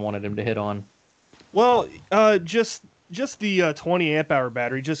something I wanted him to hit on. Well, just the 20 amp hour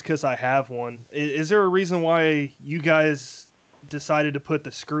battery, just because I have one. Is there a reason why you guys decided to put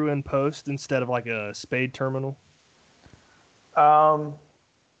the screw-in post instead of like a spade terminal? On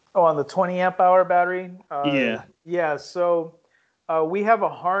the 20 amp hour battery? Yeah, so we have a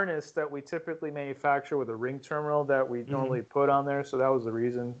harness that we typically manufacture with a ring terminal that we normally put on there, so that was the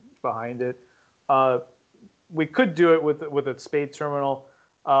reason behind it. We could do it with a spade terminal,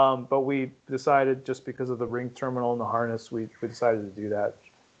 but we decided just because of the ring terminal and the harness, we decided to do that.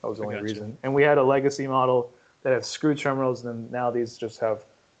 That was the only reason. And we had a legacy model that had screw terminals, and then now these just have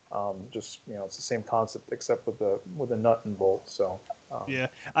it's the same concept except with a nut and bolt. So yeah,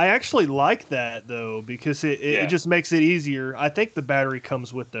 I actually like that though because it just makes it easier. I think the battery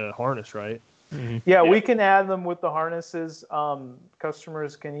comes with the harness, right? Yeah, we can add them with the harnesses.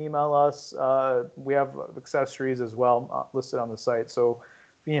 Customers can email us. We have accessories as well listed on the site. So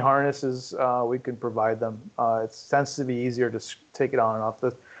if you need harnesses, we can provide them. It tends to be easier to take it on and off.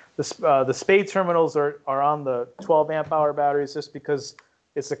 The spade terminals are on the 12 amp hour batteries just because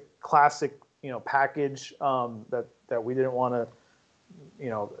it's a classic package that we didn't want to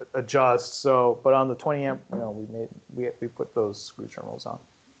adjust. So, but on the 20 amp, we put those screw terminals on.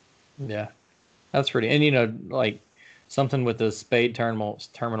 Yeah. That's pretty, and like something with the spade terminal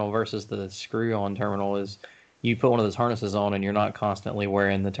versus the screw-on terminal is you put one of those harnesses on and you're not constantly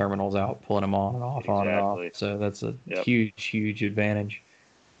wearing the terminals out, pulling them on and off, on and off. So that's a huge advantage.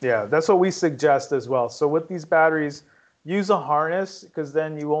 Yeah, that's what we suggest as well. So with these batteries, use a harness because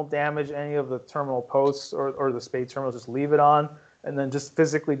then you won't damage any of the terminal posts or the spade terminals. Just leave it on and then just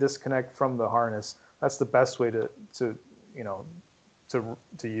physically disconnect from the harness. That's the best way to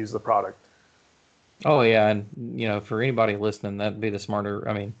use the product. Oh yeah, and for anybody listening, that'd be the smarter.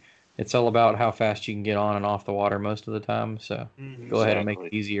 I mean, it's all about how fast you can get on and off the water most of the time. So go ahead and make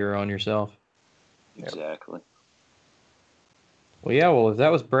it easier on yourself. Exactly. Well, yeah. Well, if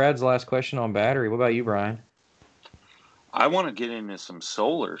that was Brad's last question on battery, what about you, Brian? I want to get into some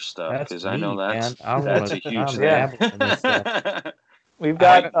solar stuff because I know that's a huge thing. In this stuff. We've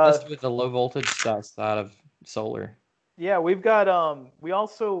got messed with the low voltage side of solar. Yeah, we've got. We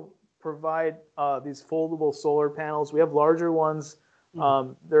also provide these foldable solar panels. We have larger ones.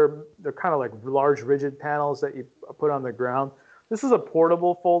 They're kind of like large rigid panels that you put on the ground. This is a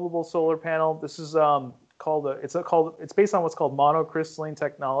portable foldable solar panel. This is it's based on what's called monocrystalline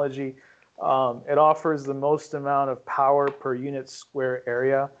technology. It offers the most amount of power per unit square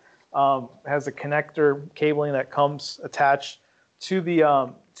area. Has a connector cabling that comes attached to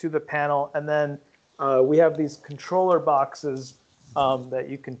the panel, and then we have these controller boxes that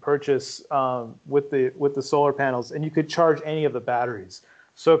you can purchase with the solar panels, and you could charge any of the batteries.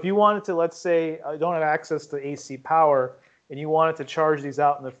 So if you wanted to, let's say, don't have access to AC power, and you wanted to charge these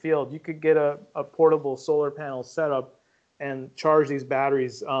out in the field, you could get a portable solar panel setup and charge these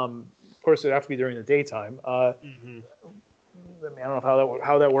batteries. Of course, it'd have to be during the daytime. I mean, I don't know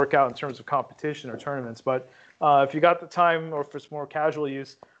how that work out in terms of competition or tournaments, but if you got the time, or if it's more casual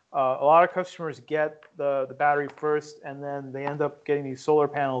use, a lot of customers get the battery first, and then they end up getting these solar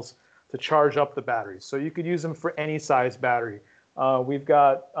panels to charge up the batteries. So you could use them for any size battery. We've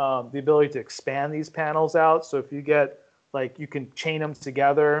got the ability to expand these panels out. So if you get, you can chain them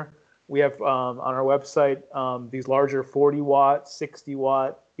together. We have on our website these larger 40 watt, 60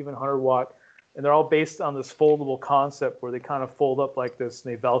 watt, even 100 watt, and they're all based on this foldable concept where they kind of fold up like this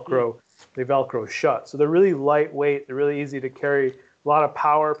and they Velcro shut. So they're really lightweight. They're really easy to carry. A lot of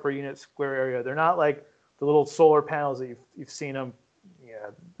power per unit square area. They're not like the little solar panels that you've seen them,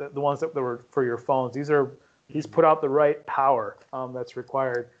 the ones that were for your phones. These put out the right power that's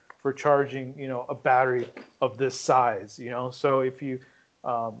required for charging, a battery of this size. So if you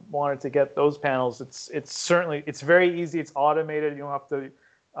wanted to get those panels, it's very easy. It's automated. You don't have to.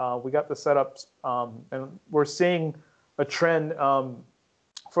 We got the setups, and we're seeing a trend.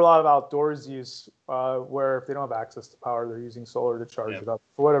 For a lot of outdoors use, where if they don't have access to power, they're using solar to charge it up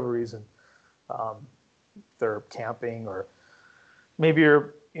for whatever reason. They're camping, or maybe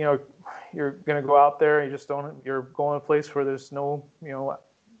you're going to go out there and you're going to a place where there's no,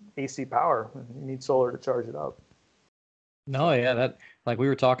 AC power. You need solar to charge it up. No, yeah, that, like we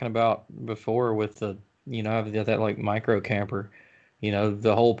were talking about before with the, that like micro camper,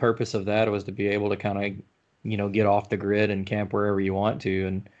 the whole purpose of that was to be able to kind of, get off the grid and camp wherever you want to.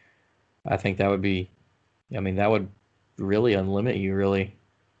 And I think that would that would really unlimit you, really.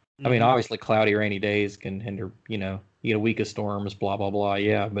 I mean, obviously cloudy, rainy days can hinder, you get a week of storms, blah, blah, blah.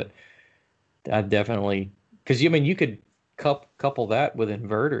 Yeah. But I definitely, because you could couple that with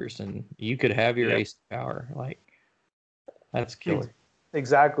inverters and you could have your AC power. Like, that's killer.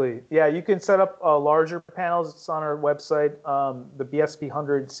 Exactly. Yeah. You can set up larger panels. It's on our website, the BSP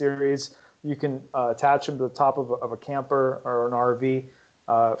 100 series. You can attach them to the top of a camper or an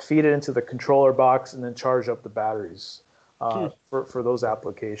RV, feed it into the controller box, and then charge up the batteries for those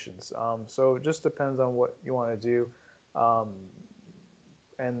applications. So it just depends on what you want to do.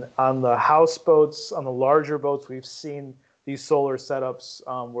 And on the houseboats, on the larger boats, we've seen these solar setups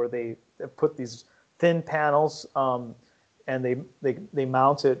where they put these thin panels and they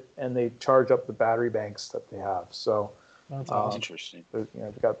mount it and they charge up the battery banks that they have. So. That's awesome. Interesting.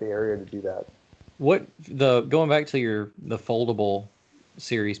 They've got the area to do that. Going back to the foldable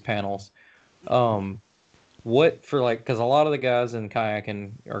series panels, what for because a lot of the guys in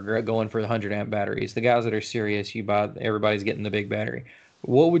kayaking are going for the 100 amp batteries. The guys that are serious, everybody's getting the big battery.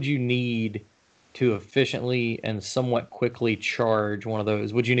 What would you need to efficiently and somewhat quickly charge one of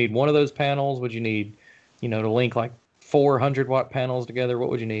those? Would you need one of those panels? Would you need, to link like 400 watt panels together? What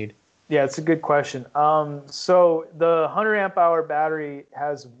would you need? Yeah, it's a good question. So the 100 amp hour battery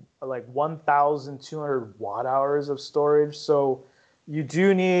has like 1,200 watt hours of storage. So you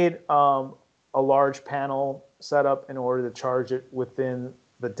do need a large panel setup in order to charge it within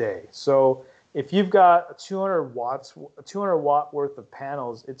the day. So if you've got 200 watt worth of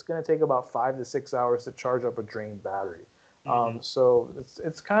panels, it's going to take about 5 to 6 hours to charge up a drained battery. So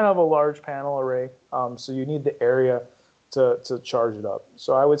it's kind of a large panel array. So you need the area to charge it up.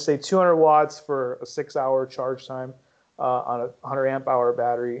 So I would say 200 watts for a 6-hour charge time on a 100 amp hour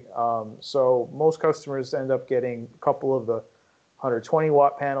battery. So most customers end up getting a couple of the 120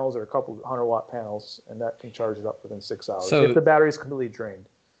 watt panels or a couple of 100 watt panels, and that can charge it up within 6 hours if the battery is completely drained.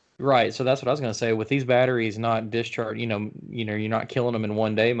 Right. So that's what I was going to say. With these batteries not discharged, you're not killing them in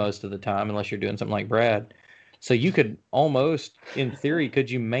one day most of the time, unless you're doing something like Brad. So you could almost, in theory, could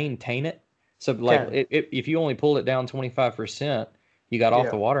you maintain it? So like if you only pulled it down 25%, you got off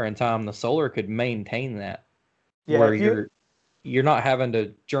the water in time, the solar could maintain that. Yeah, where you're not having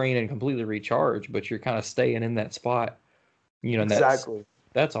to drain and completely recharge, but you're kind of staying in that spot. You know, exactly.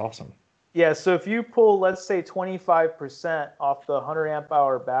 That's awesome. Yeah, so if you pull, let's say 25% off the 100 amp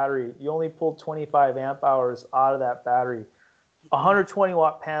hour battery, you only pulled 25 amp hours out of that battery. 120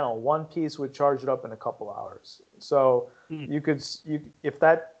 watt panel, one piece would charge it up in a couple hours. So if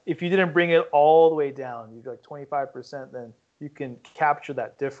you didn't bring it all the way down, you'd like 25%, then you can capture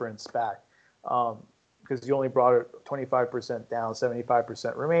that difference back. Because you only brought it 25% down,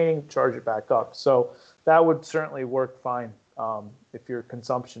 75% remaining, charge it back up. So that would certainly work fine if your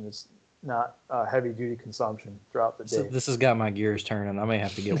consumption is not heavy-duty consumption throughout the day. So this has got my gears turning. I may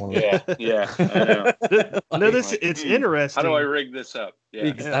have to get one. Yeah, I know. No, it's interesting. How do I rig this up?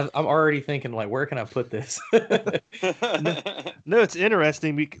 Yeah. I'm already thinking, like, where can I put this? No, it's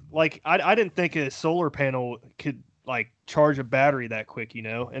interesting. Like, I didn't think a solar panel could, like, charge a battery that quick, you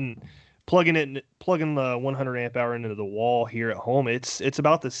know? And plugging the 100 amp hour into the wall here at home, it's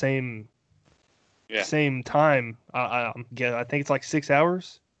about the same time. I think it's like 6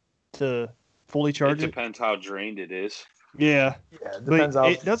 hours to fully charge it. It depends how drained it is. Yeah, it depends.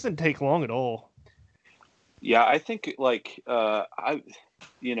 But it doesn't take long at all. Yeah, I think like a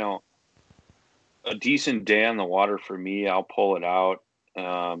decent day on the water for me, I'll pull it out.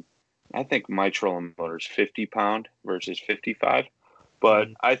 I think my trolling motor is 50 pound versus 55, but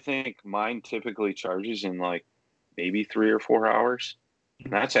I think mine typically charges in like maybe 3 or 4 hours.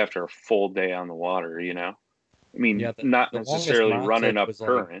 And that's after a full day on the water, you know. I mean, not necessarily running up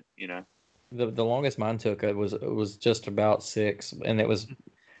current, you know. The longest mine took it was just about 6, and it was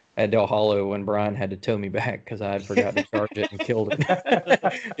at Del Hollow when Brian had to tow me back because I had forgotten to charge it and killed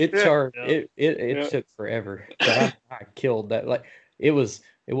it. It took forever, but I killed that. Like it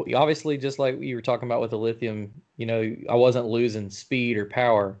obviously just like you were talking about with the lithium. You know, I wasn't losing speed or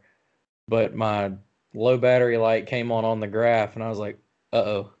power, but my low battery light came on the graph, and I was like,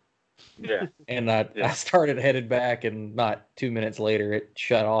 uh-oh. Yeah. And I started headed back, and not 2 minutes later, it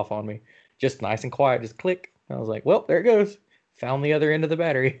shut off on me. Just nice and quiet, just click. I was like, well, there it goes. Found the other end of the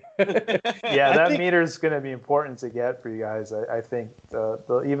battery. Yeah, that meter is going to be important to get for you guys. I think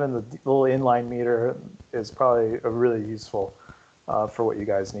even the little inline meter is probably really useful for what you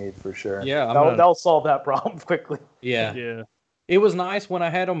guys need for sure. Yeah, that'll solve that problem quickly. Yeah. It was nice when I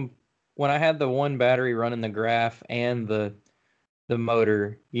had the one battery running the graph and the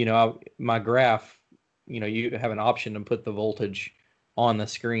motor. You know, my graph. You know, you have an option to put the voltage on the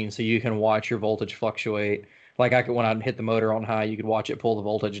screen, so you can watch your voltage fluctuate. Like when I hit the motor on high, you could watch it pull the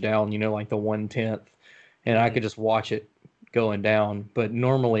voltage down, you know, like the 1/10, and I could just watch it going down. But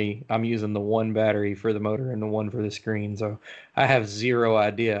normally I'm using the one battery for the motor and the one for the screen, so I have zero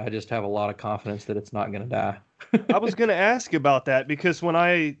idea. I just have a lot of confidence that it's not going to die. I was going to ask about that because when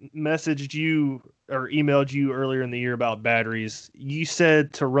I messaged you or emailed you earlier in the year about batteries, you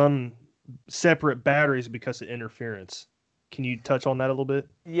said to run separate batteries because of interference. Can you touch on that a little bit?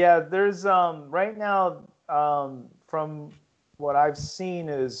 Yeah, there's right now from what I've seen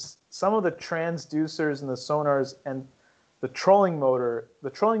is some of the transducers and the sonars and the trolling motor. The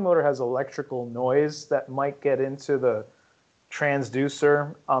trolling motor has electrical noise that might get into the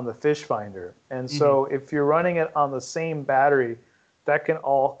transducer on the fish finder. And so if you're running it on the same battery, that can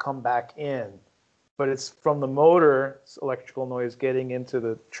all come back in. But it's from the motor's electrical noise getting into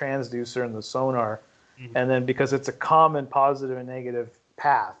the transducer and the sonar. And then because it's a common positive and negative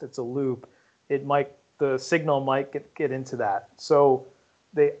path, it's a loop, the signal might get into that. So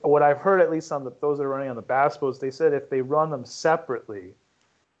what I've heard, at least on those that are running on the bass boats, they said if they run them separately,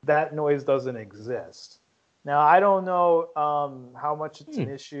 that noise doesn't exist. Now, I don't know how much it's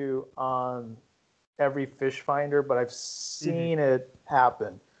an issue on every fish finder, but I've seen it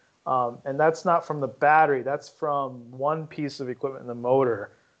happen. And that's not from the battery. That's from one piece of equipment in the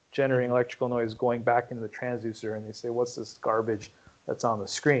motor generating electrical noise going back into the transducer, and they say, what's this garbage that's on the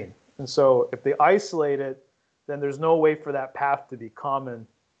screen? And so if they isolate it, then there's no way for that path to be common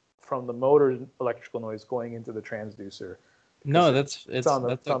from the motor's electrical noise going into the transducer. No, it's on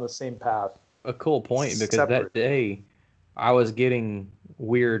the same path. A cool point, because that day I was getting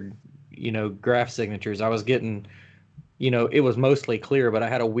weird, graph signatures. I was getting, it was mostly clear, but I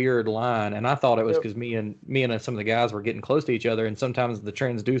had a weird line, and I thought it was because me and some of the guys were getting close to each other, and sometimes the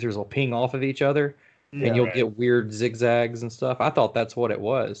transducers will ping off of each other, and you'll get weird zigzags and stuff. I thought that's what it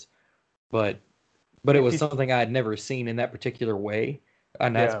was, but it was something I had never seen in that particular way,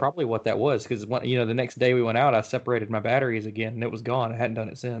 and that's probably what that was. Because the next day we went out, I separated my batteries again, and it was gone. I hadn't done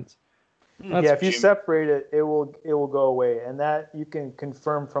it since. If you separate it, it will go away, and that you can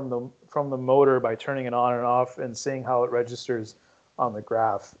confirm from the motor by turning it on and off and seeing how it registers on the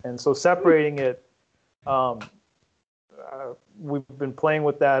graph. And so separating it, we've been playing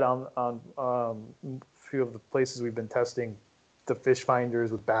with that on a few of the places we've been testing the fish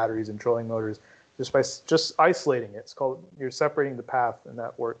finders with batteries and trolling motors, just by isolating it. It's called, you're separating the path, and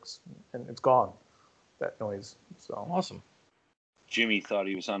that works, and it's gone, that noise. So awesome. Jimmy thought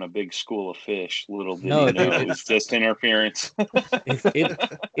he was on a big school of fish. Little did he know it was just interference.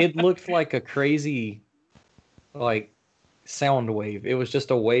 It looked like a crazy, like, sound wave. It was just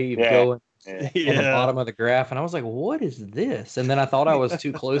a wave going on the bottom of the graph, and I was like, "What is this?" And then I thought I was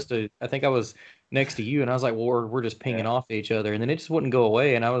too close to. I think I was next to you, and I was like, "Well, we're just pinging off each other," and then it just wouldn't go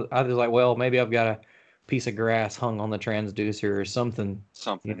away. And I was like, "Well, maybe I've got a piece of grass hung on the transducer or something,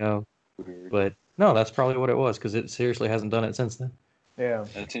 you know." Weird. But no, that's probably what it was, because it seriously hasn't done it since then. Yeah,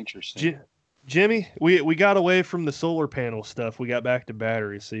 that's interesting. Jimmy, we got away from the solar panel stuff. We got back to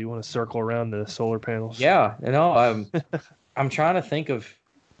batteries. So you want to circle around the solar panels? Yeah, I'm trying to think of,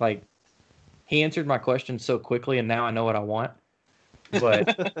 like, he answered my question so quickly, and now I know what I want.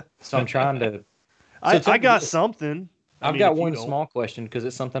 But so I'm trying to. I got something. I've got one small question, because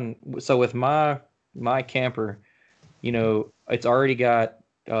it's something. So with my camper, it's already got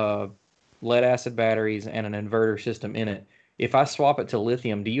lead acid batteries and an inverter system in it. If I swap it to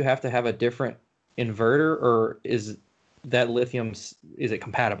lithium, do you have to have a different inverter, or is that lithium, is it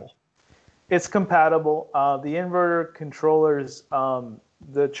compatible? It's compatible. The inverter controllers,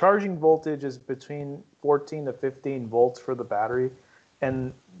 the charging voltage is between 14 to 15 volts for the battery,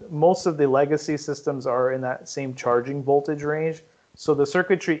 and most of the legacy systems are in that same charging voltage range. So the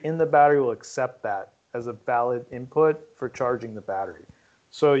circuitry in the battery will accept that as a valid input for charging the battery.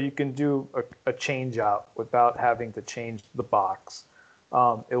 So you can do a change out without having to change the box.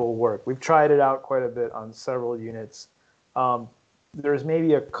 It will work. We've tried it out quite a bit on several units. There's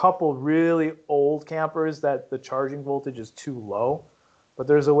maybe a couple really old campers that the charging voltage is too low, but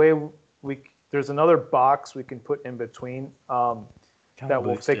there's a way there's another box we can put in between that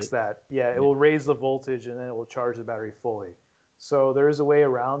will fix that. Yeah, it will raise the voltage, and then it will charge the battery fully. So there is a way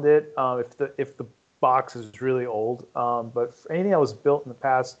around it if the box is really old. But for anything that was built in the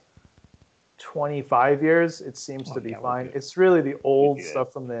past 25 years, it seems to be fine. It's really the old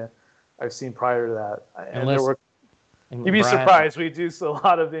stuff I've seen prior to that. You'd be surprised. We do a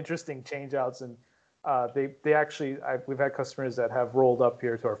lot of interesting change outs, and they actually, we've had customers that have rolled up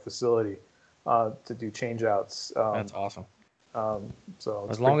here to our facility to do change outs. That's awesome. So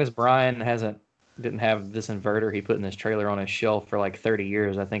as long as Brian didn't have this inverter he put in this trailer on his shelf for like 30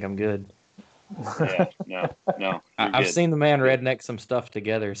 years, I think I'm good. Yeah, no. I've seen the man redneck some stuff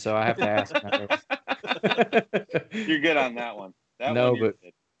together, so I have to ask. You're good on that one. But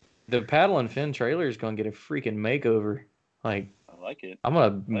the paddle and fin trailer is going to get a freaking makeover. Like, I like it. I'm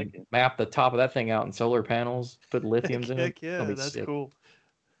going to map the top of that thing out in solar panels, put lithiums in it. Yeah, that's cool.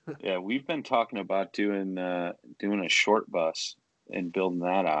 Yeah, we've been talking about doing a short bus and building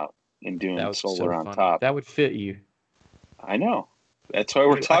that out and doing solar on top. That would fit you. I know. That's why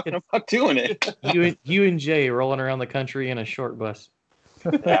we're talking about doing it. You and Jay rolling around the country in a short bus.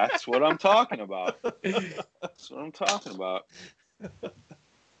 That's what I'm talking about.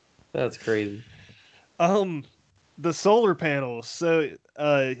 That's crazy. The solar panels. So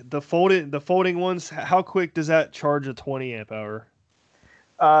the folding ones. How quick does that charge a 20 amp hour?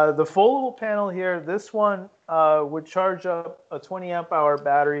 The foldable panel here, this one would charge up a 20 amp hour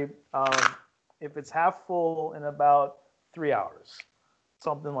battery if it's half full in about 3 hours,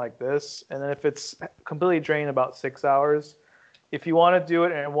 something like this. And then if it's completely drained, about 6 hours. If you want to do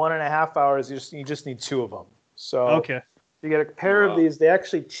it in 1.5 hours, you just need two of them. So you get a pair of these. They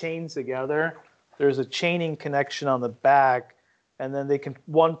actually chain together. There's a chaining connection on the back, and then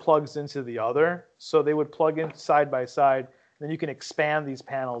one plugs into the other. So they would plug in side by side. Then you can expand these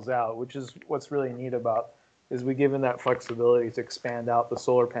panels out, which is what's really neat about is we give them that flexibility to expand out the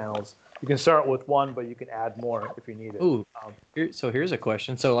solar panels. You can start with one, but you can add more if you need it. Ooh, so here's a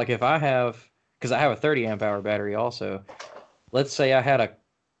question. So like if I have, because I have a 30 amp hour battery also, let's say I had a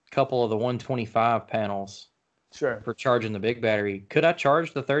couple of the 125 panels for charging the big battery. Could I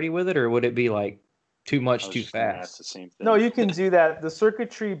charge the 30 with it, or would it be like too much too fast? That's the same thing. No, you can do that. The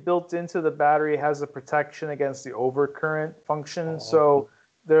circuitry built into the battery has a protection against the overcurrent function. So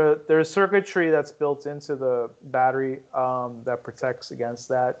there's circuitry that's built into the battery that protects against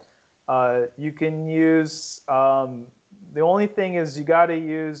that. You can use the only thing is you have to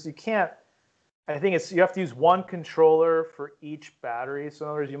use one controller for each battery. So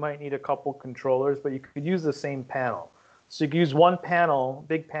in other words, you might need a couple controllers, but you could use the same panel. So you can use one panel,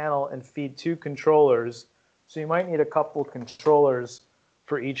 big panel, and feed 2 controllers. So you might need a couple controllers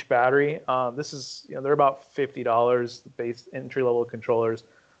for each battery. This is, they're about $50, the base entry-level controllers.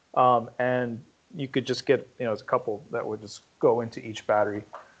 And you could just get, it's a couple that would just go into each battery.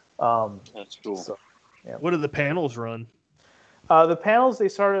 That's cool. So, yeah. What do the panels run? The panels, they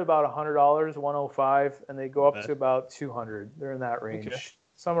start at about $100, $105, and they go up to about $200. They're in that range. Okay.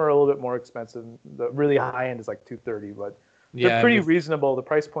 Some are a little bit more expensive. The really high end is like $230, but they're pretty reasonable. The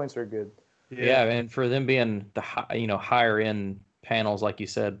price points are good. Yeah, and for them being the higher end panels, like you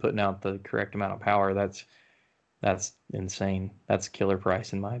said, putting out the correct amount of power, that's insane. That's a killer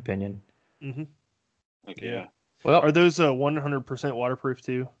price in my opinion. Mm-hmm. Okay. Yeah. Well, are those 100% waterproof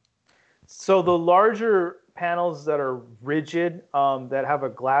too? So the larger panels that are rigid, that have a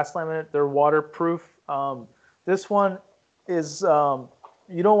glass laminate, they're waterproof. This one is,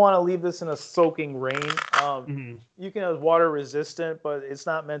 you don't want to leave this in a soaking rain. You can have water resistant, but it's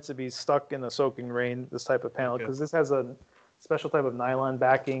not meant to be stuck in a soaking rain, this type of panel, because this has a special type of nylon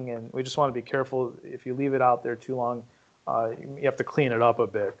backing, and we just want to be careful. If you leave it out there too long, you have to clean it up a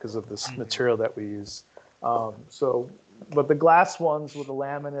bit because of this material that we use. But the glass ones with the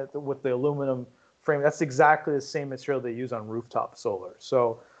laminate, with the aluminum frame, that's exactly the same material they use on rooftop solar.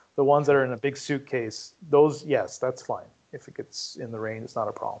 So the ones that are in a big suitcase, those, yes, that's fine. If it gets in the rain, it's not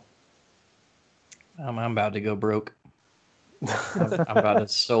a problem. I'm about to go broke. I'm about to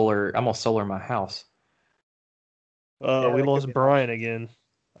solar. I'm gonna solar my house. We lost Brian again,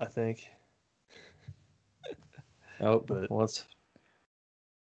 I think. Oh, but let's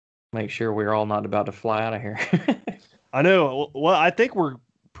make sure we're all not about to fly out of here. I know. Well, I think we're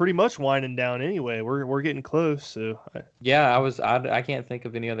pretty much winding down anyway. We're getting close. So yeah, I can't think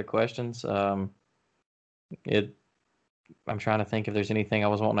of any other questions. I'm trying to think if there's anything I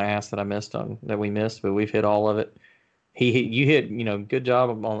was wanting to ask that we missed, but we've hit all of it. You hit, good job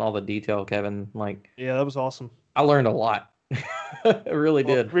on all the detail, Kevin. Yeah, that was awesome. I learned a lot. I really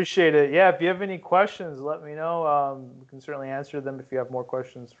did. Appreciate it. Yeah, if you have any questions, let me know. We can certainly answer them if you have more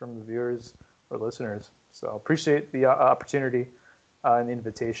questions from the viewers or listeners. So appreciate the opportunity and the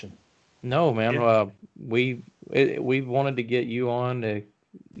invitation. No, man. Yeah. We wanted to get you on to,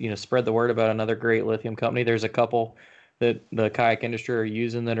 spread the word about another great lithium company. There's a couple that the kayak industry are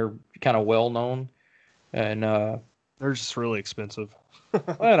using that are kind of well known, and they're just really expensive.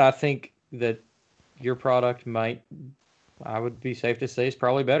 But I think that your product I would be safe to say, is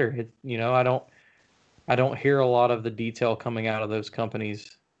probably better. I don't hear a lot of the detail coming out of those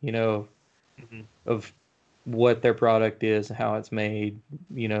companies, of what their product is, how it's made.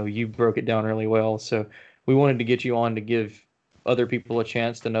 You broke it down really well. So we wanted to get you on to give other people a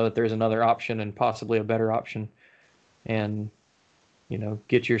chance to know that there's another option and possibly a better option, and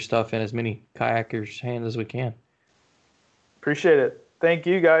get your stuff in as many kayakers' hands as we can. Appreciate it. Thank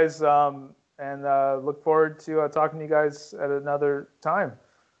you, guys, and look forward to talking to you guys at another time.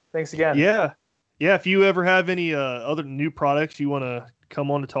 Thanks again. Yeah. If you ever have any other new products you want to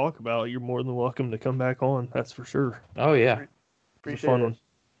come on to talk about, you're more than welcome to come back on. That's for sure. Oh yeah, appreciate it. One.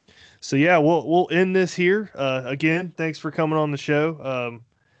 So yeah, we'll end this here. Again, thanks for coming on the show.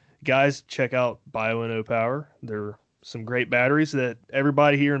 Guys, check out Bioenno Power. They're some great batteries that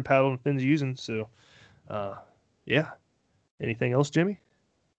everybody here in Paddle and Fin's using. So, yeah. Anything else, Jimmy?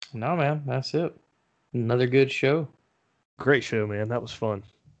 No, man. That's it. Another good show. Great show, man. That was fun.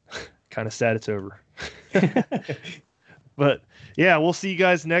 Kind of sad it's over. But, yeah, we'll see you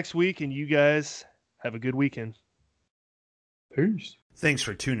guys next week, and you guys have a good weekend. Peace. Thanks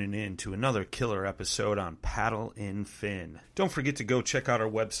for tuning in to another killer episode on Paddle and Fin. Don't forget to go check out our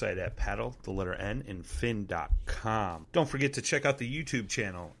website at paddle_and_fin.com. Don't forget to check out the YouTube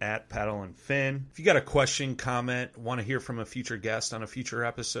channel at Paddle and Fin. If you got a question, comment, want to hear from a future guest on a future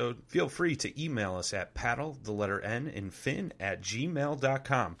episode, feel free to email us at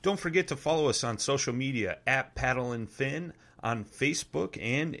paddle_and_fin@gmail.com. Don't forget to follow us on social media at Paddle and Fin on Facebook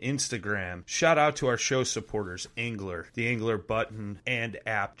and Instagram. Shout out to our show supporters, Angler. The Angler button and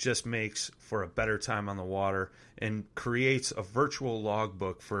app just makes for a better time on the water and creates a virtual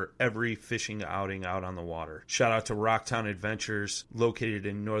logbook for every fishing outing out on the water. Shout out to Rocktown Adventures, located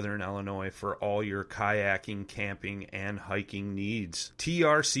in northern Illinois, for all your kayaking, camping, and hiking needs.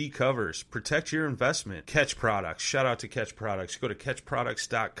 TRC Covers, protect your investment. Catch Products, shout out to Catch Products. Go to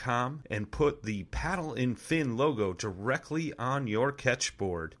catchproducts.com and put the Paddle and Fin logo directly on your catch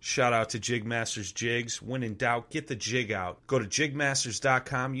board. Shout out to Jig Masters Jigs. When in doubt, get the jig out. Go to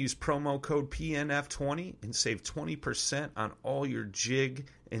jigmasters.com, use promo code PNF20 and save 20% on all your jig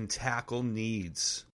and tackle needs.